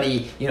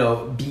somebody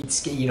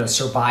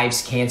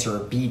survives cancer or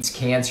beats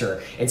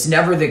cancer. It's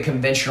never the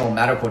conventional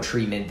medical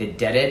treatment that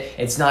did it.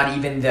 It's not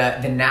even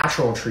the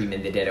natural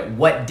treatment that did it.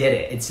 What did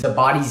it? It's the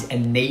body's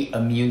innate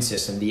immune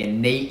system, the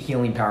innate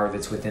healing power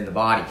that's within the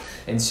body.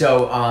 And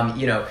so,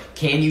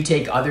 can you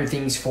take other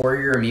things for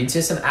your immune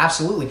system?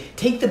 Absolutely.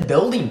 Take the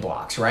building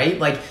blocks, right?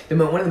 Like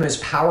one of the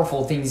most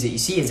powerful things that you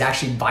see is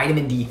actually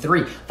vitamin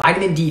D3.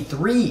 Vitamin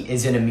D3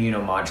 is an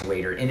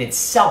immunomodulator in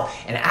itself.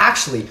 And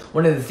actually,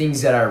 one of the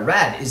things that I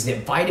read is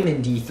that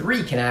vitamin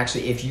D3 can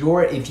actually, if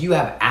you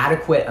have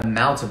adequate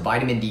amounts of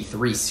vitamin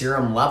D3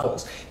 serum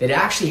levels, that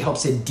actually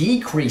helps to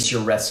decrease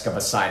your risk of a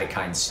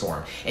cytokine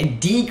storm and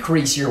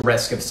decrease your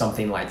risk of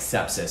something like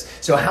sepsis.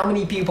 So how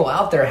many people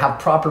out there have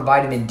proper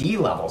vitamin D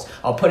levels?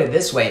 I'll put it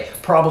this way,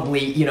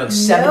 probably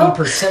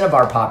 70% of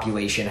our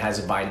population has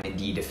a vitamin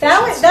D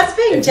deficiency. That's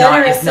being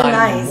generous and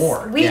nice.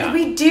 More.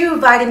 We do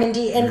vitamin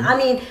D, and I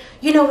mean,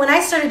 when I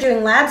started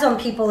doing labs on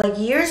people like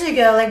years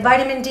ago, like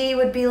vitamin D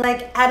would be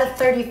like at a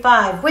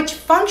 35, which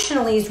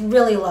functionally is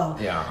really low.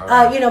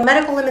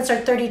 Medical limits are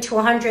 30 to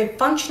 100.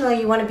 Functionally,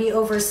 you want to be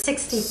over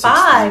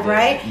 65,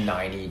 right?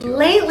 90.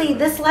 Lately,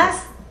 this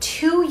last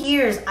 2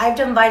 years, I've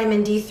done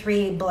vitamin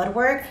D3 blood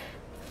work,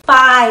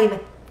 5,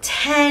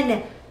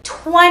 10,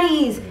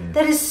 20s.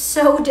 That is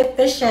so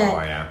deficient.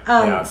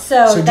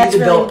 So that's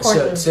really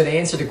important. So to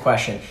answer the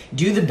question,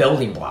 do the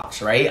building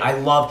blocks, right? I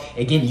love,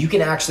 again, you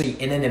can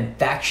actually, in an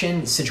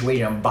infection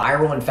situation, a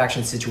viral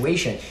infection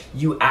situation,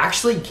 you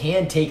actually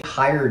can take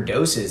higher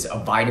doses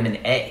of vitamin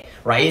A,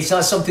 right? It's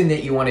not something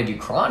that you want to do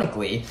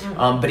chronically,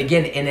 but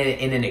again,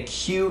 in an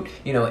acute,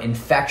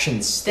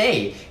 infection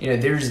state,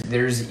 there's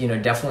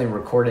definitely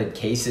recorded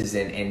cases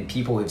and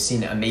people who've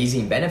seen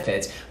amazing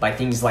benefits by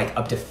things like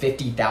up to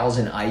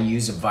 50,000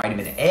 IUs of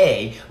vitamin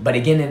A, but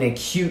again, in an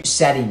acute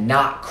setting,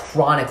 not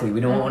chronically.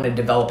 We don't want to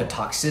develop a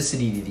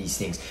toxicity to these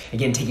things.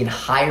 Again, taking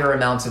higher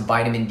amounts of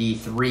vitamin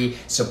D3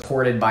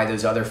 supported by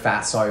those other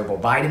fat-soluble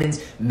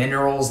vitamins,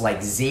 minerals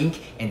like zinc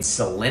and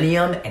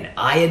selenium and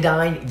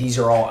iodine. These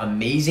are all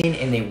amazing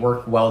and they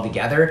work well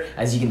together.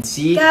 As you can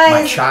see,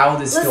 my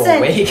child is still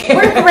awake.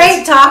 We're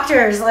great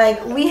doctors.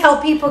 Like, we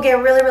help people get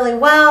really, really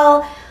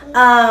well.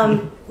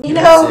 You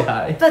know,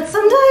 but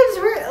sometimes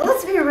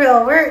let's be real.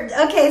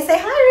 Okay, say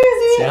hi,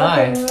 Rosie. Say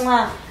hi. Okay,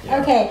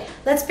 Yeah. Okay,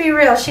 let's be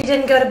real. She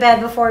didn't go to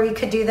bed before we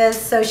could do this,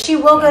 so she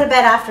will go to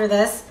bed after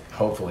this.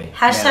 Hopefully.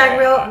 Hashtag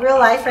real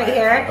life right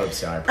here. I hope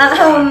so.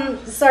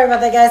 Sorry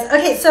about that, guys.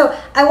 Okay, so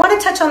I want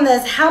to touch on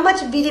this. How much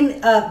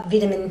vitamin? How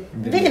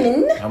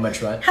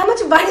much what? How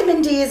much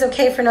vitamin D is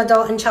okay for an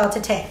adult and child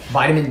to take?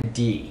 Vitamin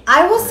D.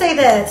 I will say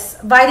this: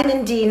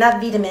 vitamin D, not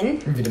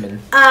vitamin.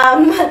 Vitamin.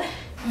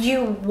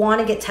 You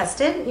want to get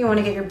tested. You want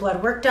to get your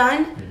blood work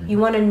done. Mm-hmm. You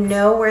want to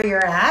know where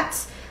you're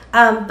at.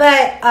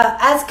 But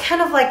as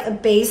kind of like a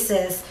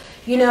basis,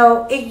 you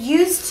know, it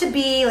used to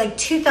be like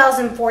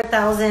 2,000,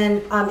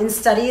 4,000 in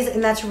studies,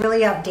 and that's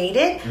really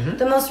outdated. Mm-hmm.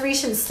 The most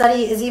recent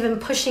study is even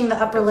pushing the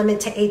upper limit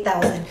to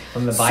 8,000.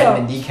 From the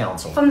Vitamin D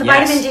Council. From the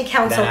Vitamin D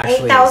Council,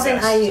 8,000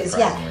 IUs.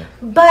 Yeah.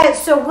 But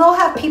so we'll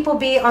have people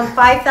be on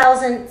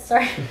 5,000.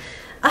 Sorry.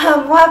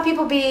 We'll have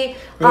people be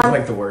on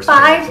like the worst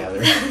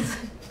 5,000.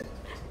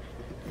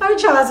 I'm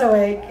just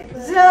awake.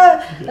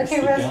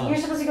 Okay, Rose, you're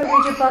supposed to go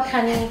read your book,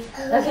 honey.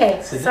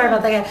 Okay, sorry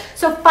about that.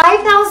 So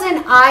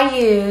 5,000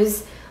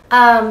 IUs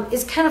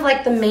is kind of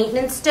like the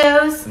maintenance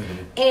dose,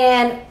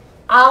 and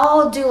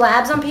I'll do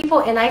labs on people,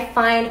 and I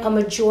find a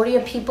majority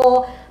of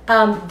people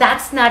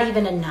that's not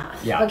even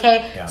enough. Yeah.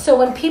 Okay. Yeah. So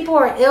when people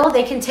are ill,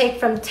 they can take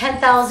from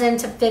 10,000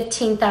 to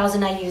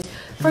 15,000 IUs.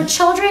 For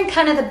children,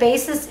 kind of the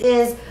basis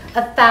is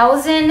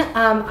 1,000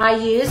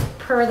 IUs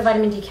per the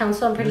Vitamin D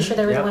Council. I'm pretty sure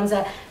they were the ones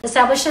that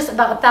established this,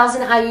 about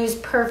 1,000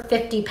 IUs per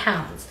 50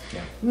 pounds.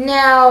 Yeah.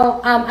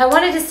 Now, I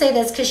wanted to say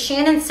this because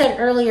Shannon said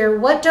earlier,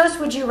 what dose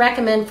would you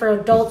recommend for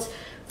adults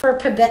for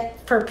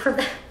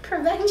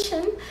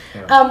prevention?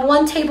 Yeah.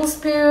 1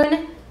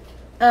 tablespoon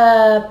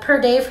per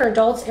day for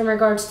adults in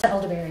regards to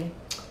elderberry.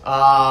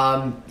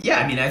 Yeah,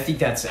 I mean, I think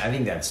that's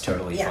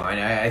totally fine.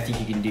 I think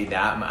you can do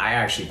that. I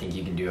actually think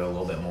you can do a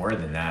little bit more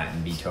than that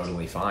and be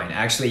totally fine.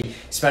 Actually,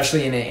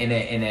 especially in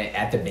a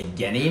at the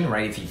beginning,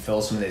 right? If you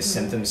feel some of those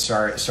symptoms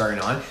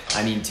starting on,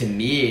 I mean, to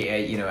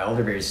me, you know,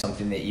 elderberry is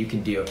something that you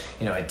can do,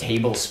 you know, a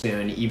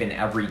tablespoon even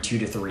every 2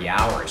 to 3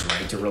 hours,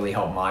 right, to really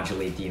help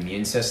modulate the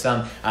immune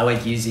system. I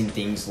like using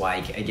things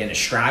like, again,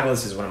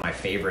 astragalus is one of my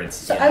favorites.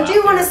 So I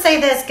do want to say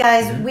this,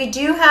 guys. We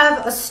do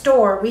have a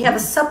store. We have a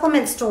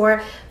supplement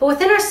store, but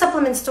within our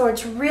supplement store,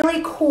 it's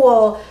really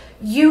cool.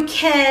 You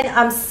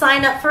can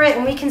sign up for it,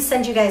 and we can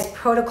send you guys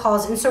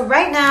protocols. And so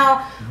right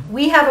now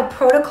we have a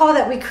protocol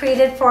that we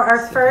created for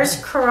our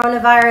first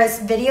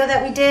coronavirus video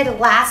that we did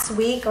last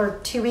week or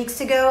 2 weeks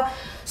ago.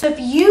 So if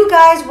you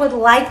guys would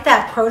like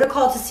that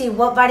protocol to see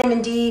what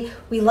vitamin D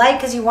we like,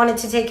 because you wanted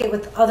to take it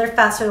with other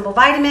fat soluble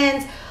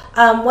vitamins,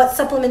 what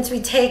supplements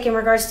we take in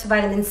regards to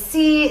vitamin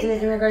C,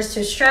 in regards to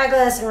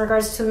astragalus, in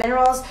regards to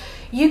minerals,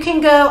 you can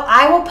go.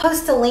 I will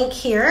post a link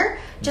here.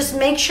 Just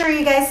make sure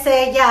you guys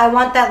say, yeah, I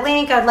want that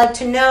link. I'd like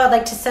to know. I'd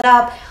like to set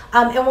up.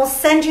 And we'll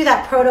send you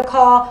that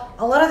protocol.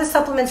 A lot of the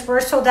supplements were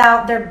sold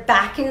out. They're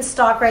back in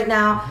stock right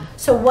now.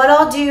 So what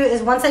I'll do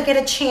is once I get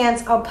a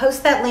chance, I'll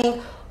post that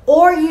link.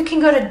 Or you can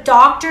go to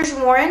Drs.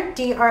 Warren,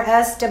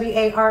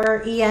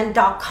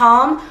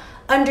 DRSWAREN.com.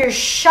 Under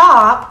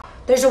shop,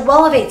 there's a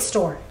Wellevate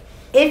store.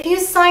 If you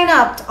sign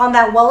up on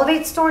that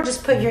Wellevate store,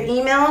 just put your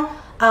email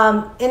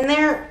in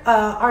there.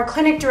 Our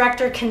clinic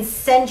director can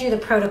send you the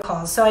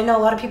protocols. So I know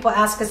a lot of people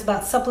ask us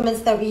about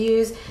supplements that we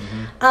use.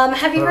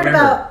 Have you heard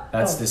about...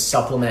 That's the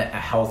supplement a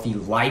healthy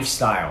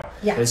lifestyle.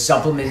 Yeah. The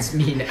supplements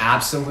mean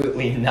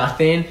absolutely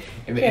nothing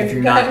if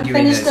you're not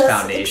doing those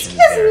foundations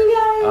there. Excuse me,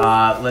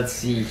 guys. Let's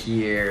see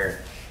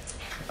here.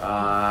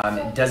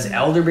 Does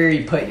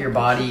elderberry put your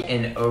body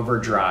in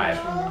overdrive?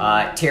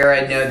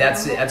 Tara, no,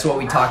 that's what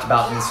we talked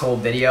about in this whole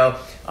video.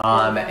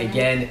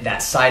 Again, that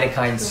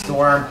cytokine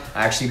storm,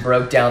 I actually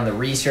broke down the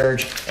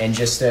research, and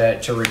just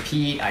to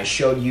repeat, I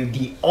showed you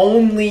the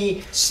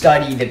only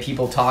study that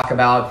people talk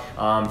about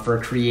for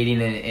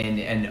creating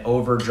an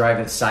overdrive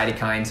of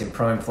cytokines and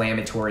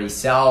pro-inflammatory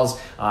cells,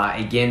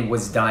 again,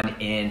 was done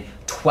in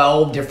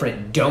 12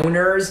 different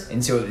donors,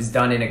 and so it was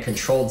done in a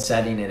controlled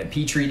setting in a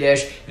petri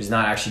dish. It was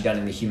not actually done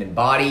in the human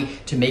body.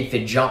 To make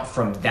the jump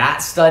from that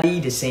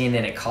study to saying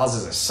that it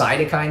causes a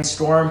cytokine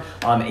storm,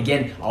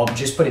 again, I'll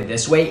just put it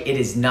this way, it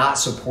is not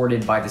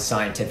supported by the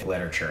scientific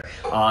literature.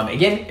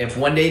 Again, if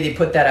one day they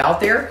put that out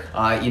there,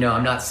 you know,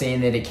 I'm not saying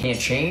that it can't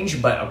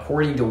change, but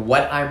according to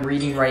what I'm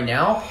reading right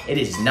now, it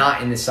is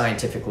not in the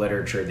scientific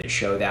literature that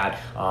show that.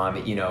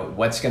 You know,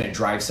 what's going to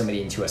drive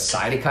somebody into a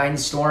cytokine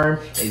storm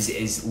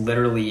is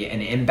literally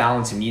an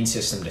imbalanced immune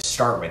system to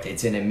start with.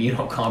 It's an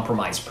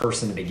immunocompromised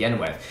person to begin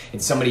with.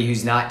 It's somebody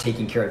who's not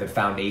taking care of the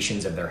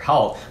foundations of their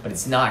health, but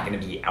it's not going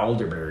to be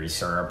elderberry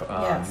syrup,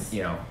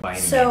 you know, by any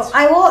means. So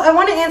I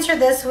want to answer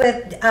this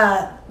with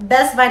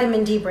best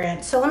vitamin D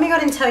brand. So let me go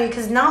ahead and tell you,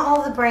 because not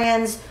all the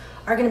brands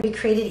are going to be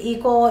created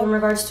equal in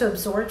regards to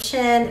absorption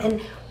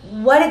and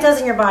what it does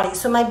in your body.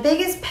 So my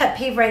biggest pet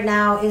peeve right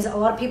now is a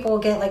lot of people will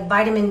get like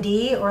vitamin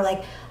D or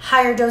like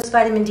higher dose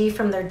vitamin D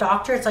from their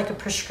doctor. It's like a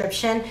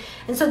prescription.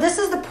 And so this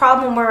is the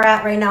problem we're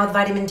at right now with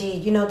vitamin D.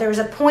 You know, there was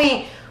a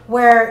point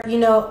where, you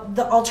know,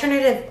 the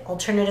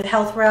alternative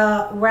health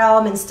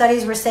realm and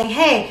studies were saying,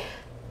 hey,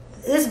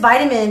 this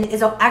vitamin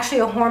is actually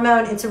a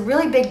hormone. It's a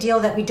really big deal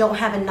that we don't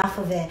have enough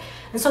of it.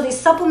 And so these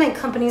supplement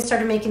companies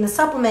started making the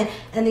supplement,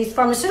 and these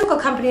pharmaceutical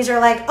companies are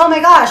like, oh my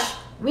gosh,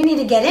 we need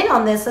to get in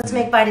on this. Let's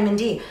make vitamin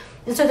D.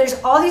 And so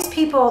there's all these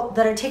people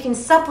that are taking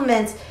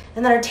supplements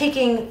and that are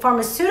taking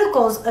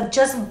pharmaceuticals of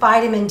just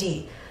vitamin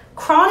D.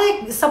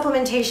 Chronic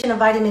supplementation of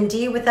vitamin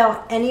D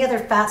without any other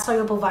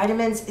fat-soluble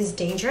vitamins is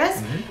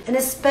dangerous, and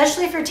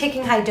especially if you're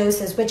taking high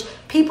doses, which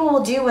people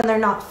will do when they're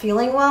not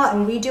feeling well,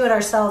 and we do it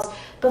ourselves.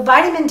 But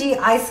vitamin D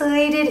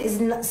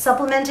isolated,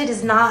 supplemented,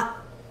 is not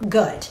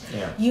good.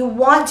 Yeah. You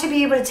want to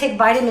be able to take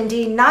vitamin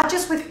D not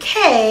just with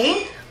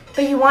K,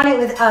 but you want it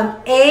with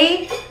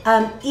A,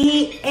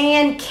 E,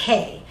 and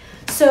K.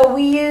 So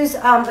we use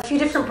a few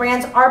different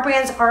brands. Our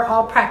brands are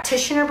all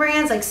practitioner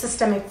brands, like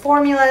Systemic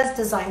Formulas,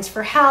 Designs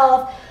for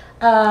Health.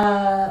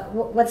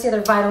 What's the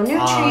other? Vital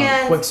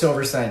Nutrients.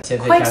 Quicksilver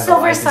Scientific.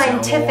 Quicksilver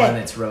Scientific. One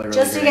that's really, really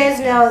just so you guys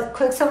know,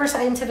 Quicksilver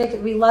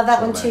Scientific, we love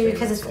that one too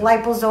because it's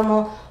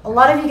liposomal. A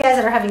lot of you guys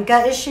that are having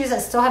gut issues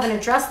that still haven't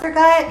addressed their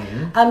gut,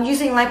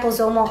 using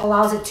liposomal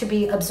allows it to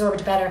be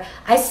absorbed better.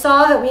 I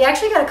saw that we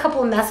actually got a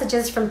couple of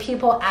messages from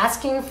people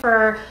asking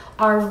for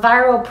our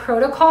viral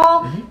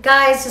protocol.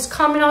 Guys, just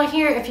comment on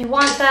here if you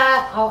want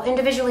that. I'll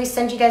individually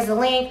send you guys the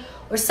link,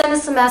 or send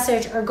us a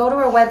message, or go to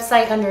our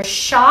website under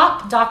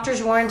shop,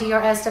 DrWarren,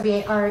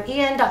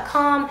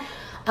 DRSWAREN.com,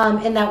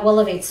 in that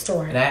Willowate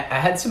store. And I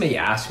had somebody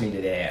ask me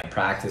today, a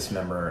practice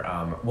member,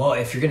 well,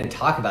 if you're going to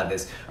talk about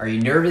this, are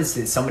you nervous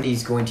that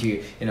somebody's going to,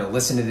 you know,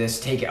 listen to this,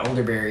 take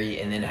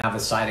elderberry, and then have a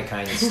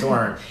cytokine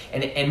storm?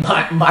 and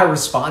my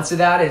response to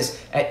that is,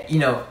 you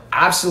know,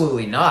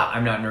 absolutely not.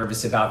 I'm not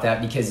nervous about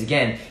that because,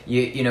 again,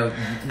 you know,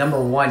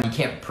 number one, you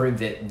can't prove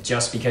that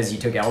just because you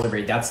took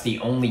elderberry, that's the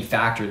only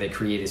factor that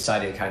created a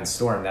cytokine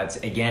storm. That's,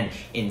 again,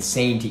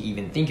 insane to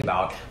even think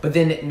about. But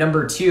then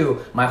number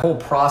two, my whole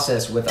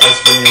process with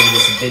us going into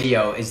this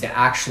video is to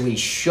actually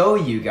show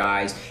you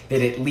guys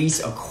that, at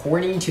least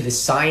according to the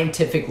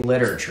scientific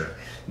literature,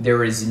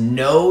 there is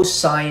no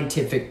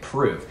scientific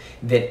proof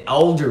that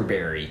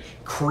elderberry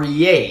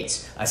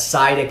creates a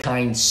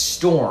cytokine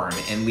storm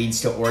and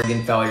leads to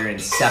organ failure and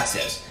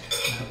sepsis.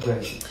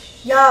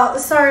 Y'all,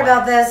 sorry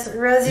about this.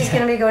 Rosie's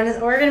going to be going.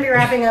 We're going to be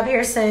wrapping up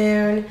here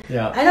soon.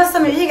 Yeah. I know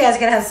some of you guys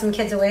going to have some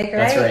kids awake, right?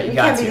 That's right. We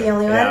can't be the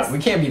only ones. We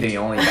can't be the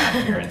only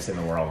bad parents in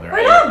the world, right?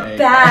 We're not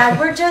bad.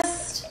 We're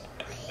just...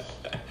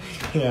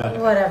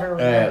 whatever.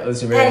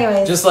 Listen,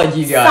 anyways, just like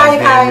you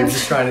guys, man, we're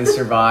just trying to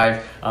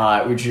survive.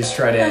 We just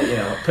try to, you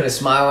know, put a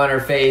smile on our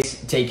face,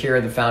 take care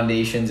of the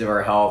foundations of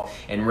our health,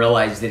 and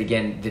realize that,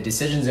 again, the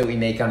decisions that we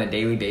make on a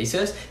daily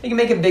basis, they can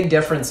make a big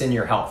difference in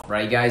your health,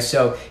 right, guys?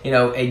 So, you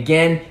know,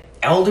 again,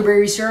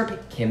 elderberry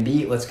syrup can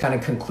be, let's kind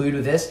of conclude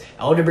with this,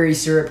 elderberry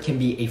syrup can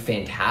be a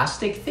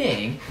fantastic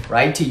thing,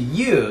 right, to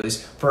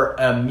use for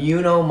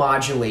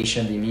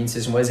immunomodulation of the immune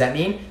system. What does that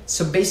mean?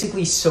 So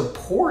basically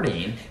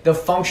supporting the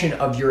function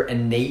of your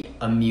innate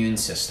immune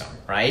system,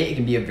 right? It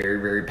can be a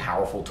very, very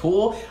powerful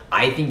tool.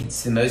 I think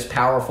it's the most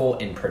powerful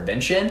in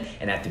prevention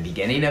and at the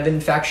beginning of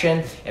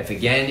infection. If,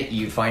 again,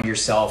 you find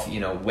yourself,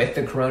 you know, with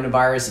the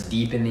coronavirus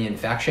deep in the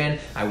infection,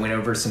 I went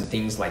over some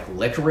things like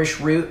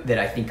licorice root that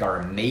I think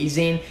are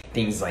amazing.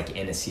 Things like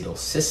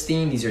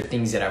N-acetylcysteine. These are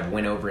things that I've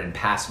went over in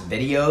past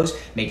videos,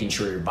 making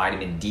sure your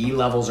vitamin D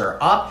levels are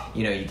up.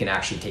 You know, you can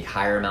actually take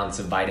higher amounts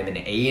of vitamin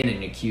A in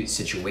an acute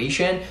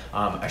situation.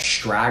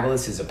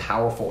 Astragalus is a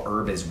powerful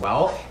herb as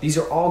well. These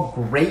are all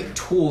great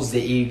tools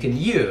that you can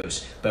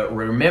use, but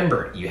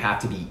remember, you have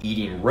to be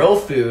eating real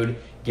food,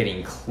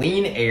 getting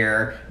clean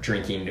air,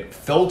 drinking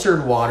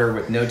filtered water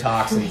with no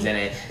toxins in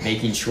it,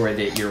 making sure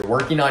that you're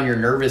working on your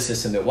nervous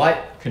system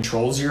that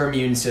controls your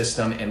immune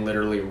system and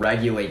literally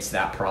regulates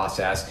that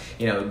process.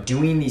 You know,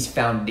 doing these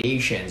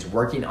foundations,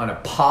 working on a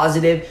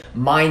positive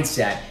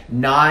mindset,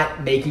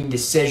 not making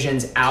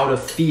decisions out of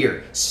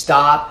fear.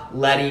 Stop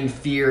letting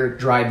fear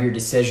drive your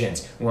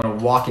decisions. We want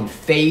to walk in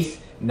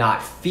faith,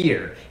 not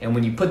fear. And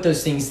when you put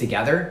those things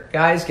together,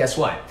 guys, guess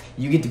what?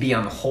 You get to be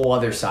on the whole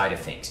other side of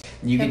things.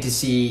 You get to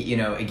see, you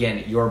know,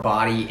 again, your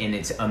body in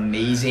its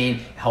amazing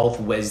health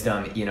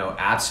wisdom, you know,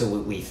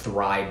 absolutely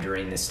thrive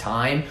during this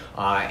time.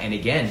 And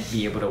again,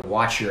 be able to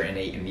watch your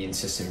innate immune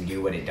system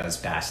do what it does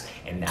best,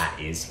 and that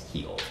is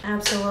heal.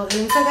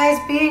 Absolutely. And so, guys,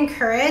 be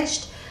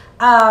encouraged.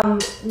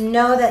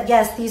 Know that,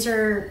 yes, these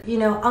are, you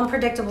know,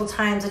 unpredictable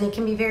times, and it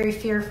can be very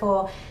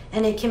fearful,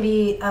 and it can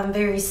be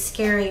very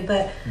scary,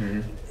 but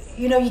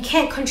you know, you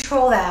can't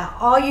control that.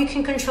 All you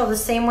can control, the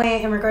same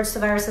way in regards to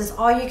viruses,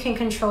 all you can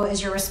control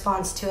is your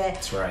response to it.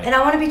 That's right. And I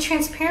want to be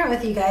transparent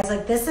with you guys.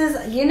 Like, this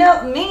is, you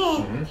know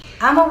me,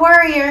 I'm a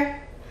worrier.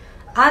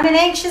 I'm an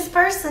anxious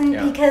person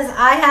because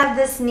I have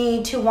this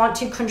need to want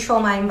to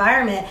control my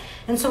environment.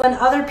 And so when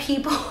other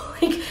people,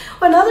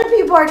 when other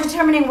people are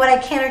determining what I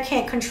can or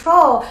can't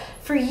control,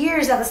 for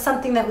years that was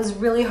something that was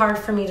really hard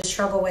for me to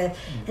struggle with,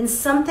 and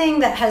something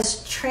that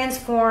has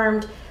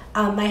transformed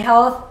my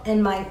health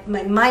and my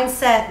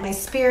mindset, my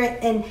spirit,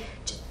 and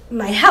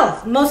my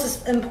health,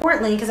 most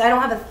importantly, because I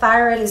don't have a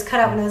thyroid. It was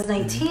cut out when I was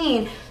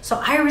 19,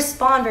 so I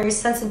respond very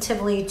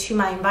sensitively to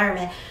my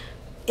environment.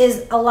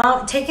 Is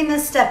taking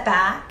this step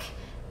back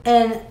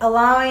and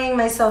allowing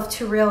myself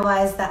to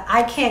realize that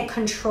I can't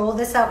control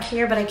this out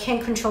here, but I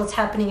can control what's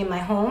happening in my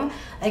home.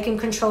 I can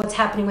control what's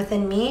happening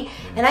within me,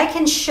 and I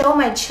can show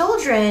my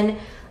children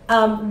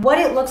what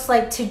it looks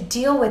like to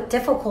deal with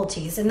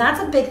difficulties. And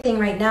that's a big thing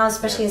right now,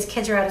 especially as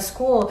kids are out of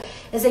school,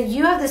 is that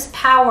you have this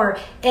power,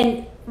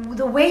 and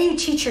the way you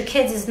teach your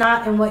kids is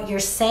not in what you're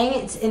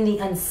saying, it's in the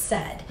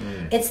unsaid.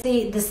 It's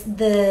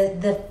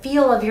the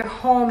feel of your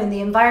home and the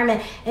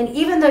environment. And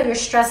even though you're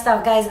stressed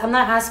out, guys, I'm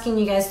not asking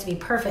you guys to be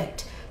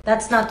perfect.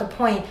 That's not the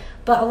point.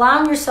 But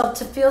allowing yourself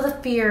to feel the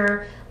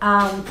fear.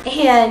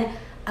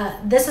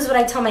 This is what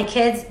I tell my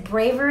kids: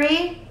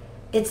 bravery,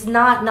 it's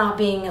not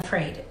being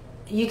afraid.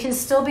 You can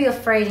still be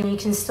afraid and you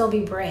can still be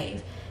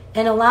brave.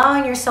 And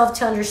allowing yourself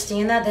to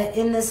understand that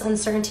in this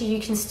uncertainty, you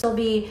can still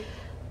be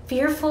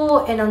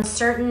fearful and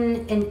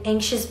uncertain and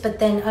anxious, but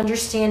then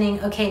understanding,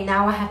 okay,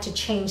 now I have to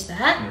change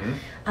that.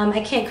 I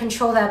can't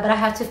control that, but I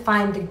have to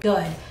find the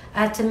good.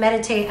 I have to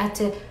meditate. I have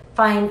to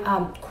find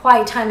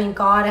quiet time in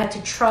God. I have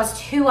to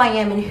trust who I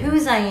am and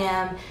whose I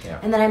am,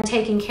 and that I'm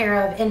taken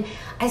care of. And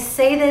I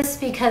say this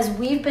because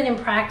we've been in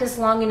practice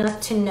long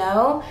enough to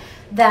know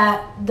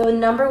that the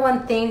number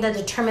one thing that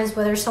determines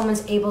whether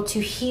someone's able to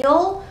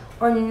heal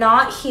or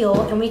not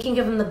heal, and we can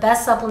give them the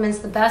best supplements,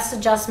 the best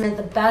adjustment,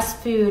 the best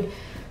food,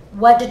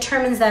 what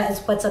determines that is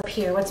what's up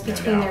here, what's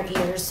between their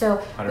ears.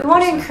 So 100%. We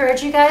want to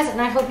encourage you guys,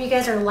 and I hope you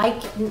guys are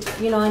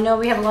I know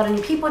we have a lot of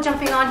new people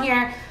jumping on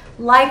here.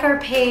 Like our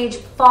page,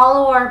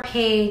 follow our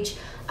page,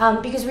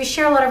 because we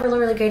share a lot of really,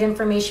 really great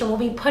information. We'll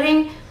be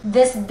putting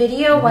this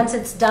video, once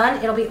it's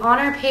done, it'll be on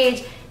our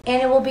page,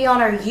 and it will be on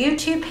our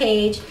YouTube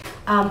page.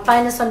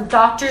 Find us on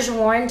Drs.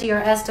 Warren,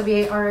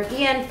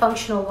 DRSWAREN,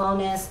 Functional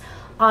Wellness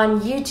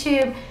on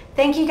YouTube.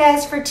 Thank you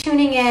guys for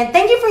tuning in.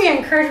 Thank you for your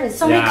encouragement.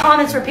 So many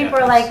comments where people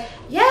are like,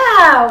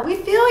 yeah, we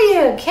feel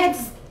you.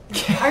 Kids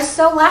are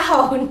so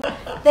loud.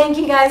 Thank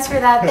you guys for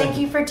that. Thank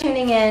you for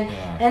tuning in,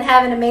 and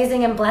have an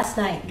amazing and blessed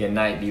night. Good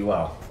night. Be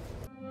well.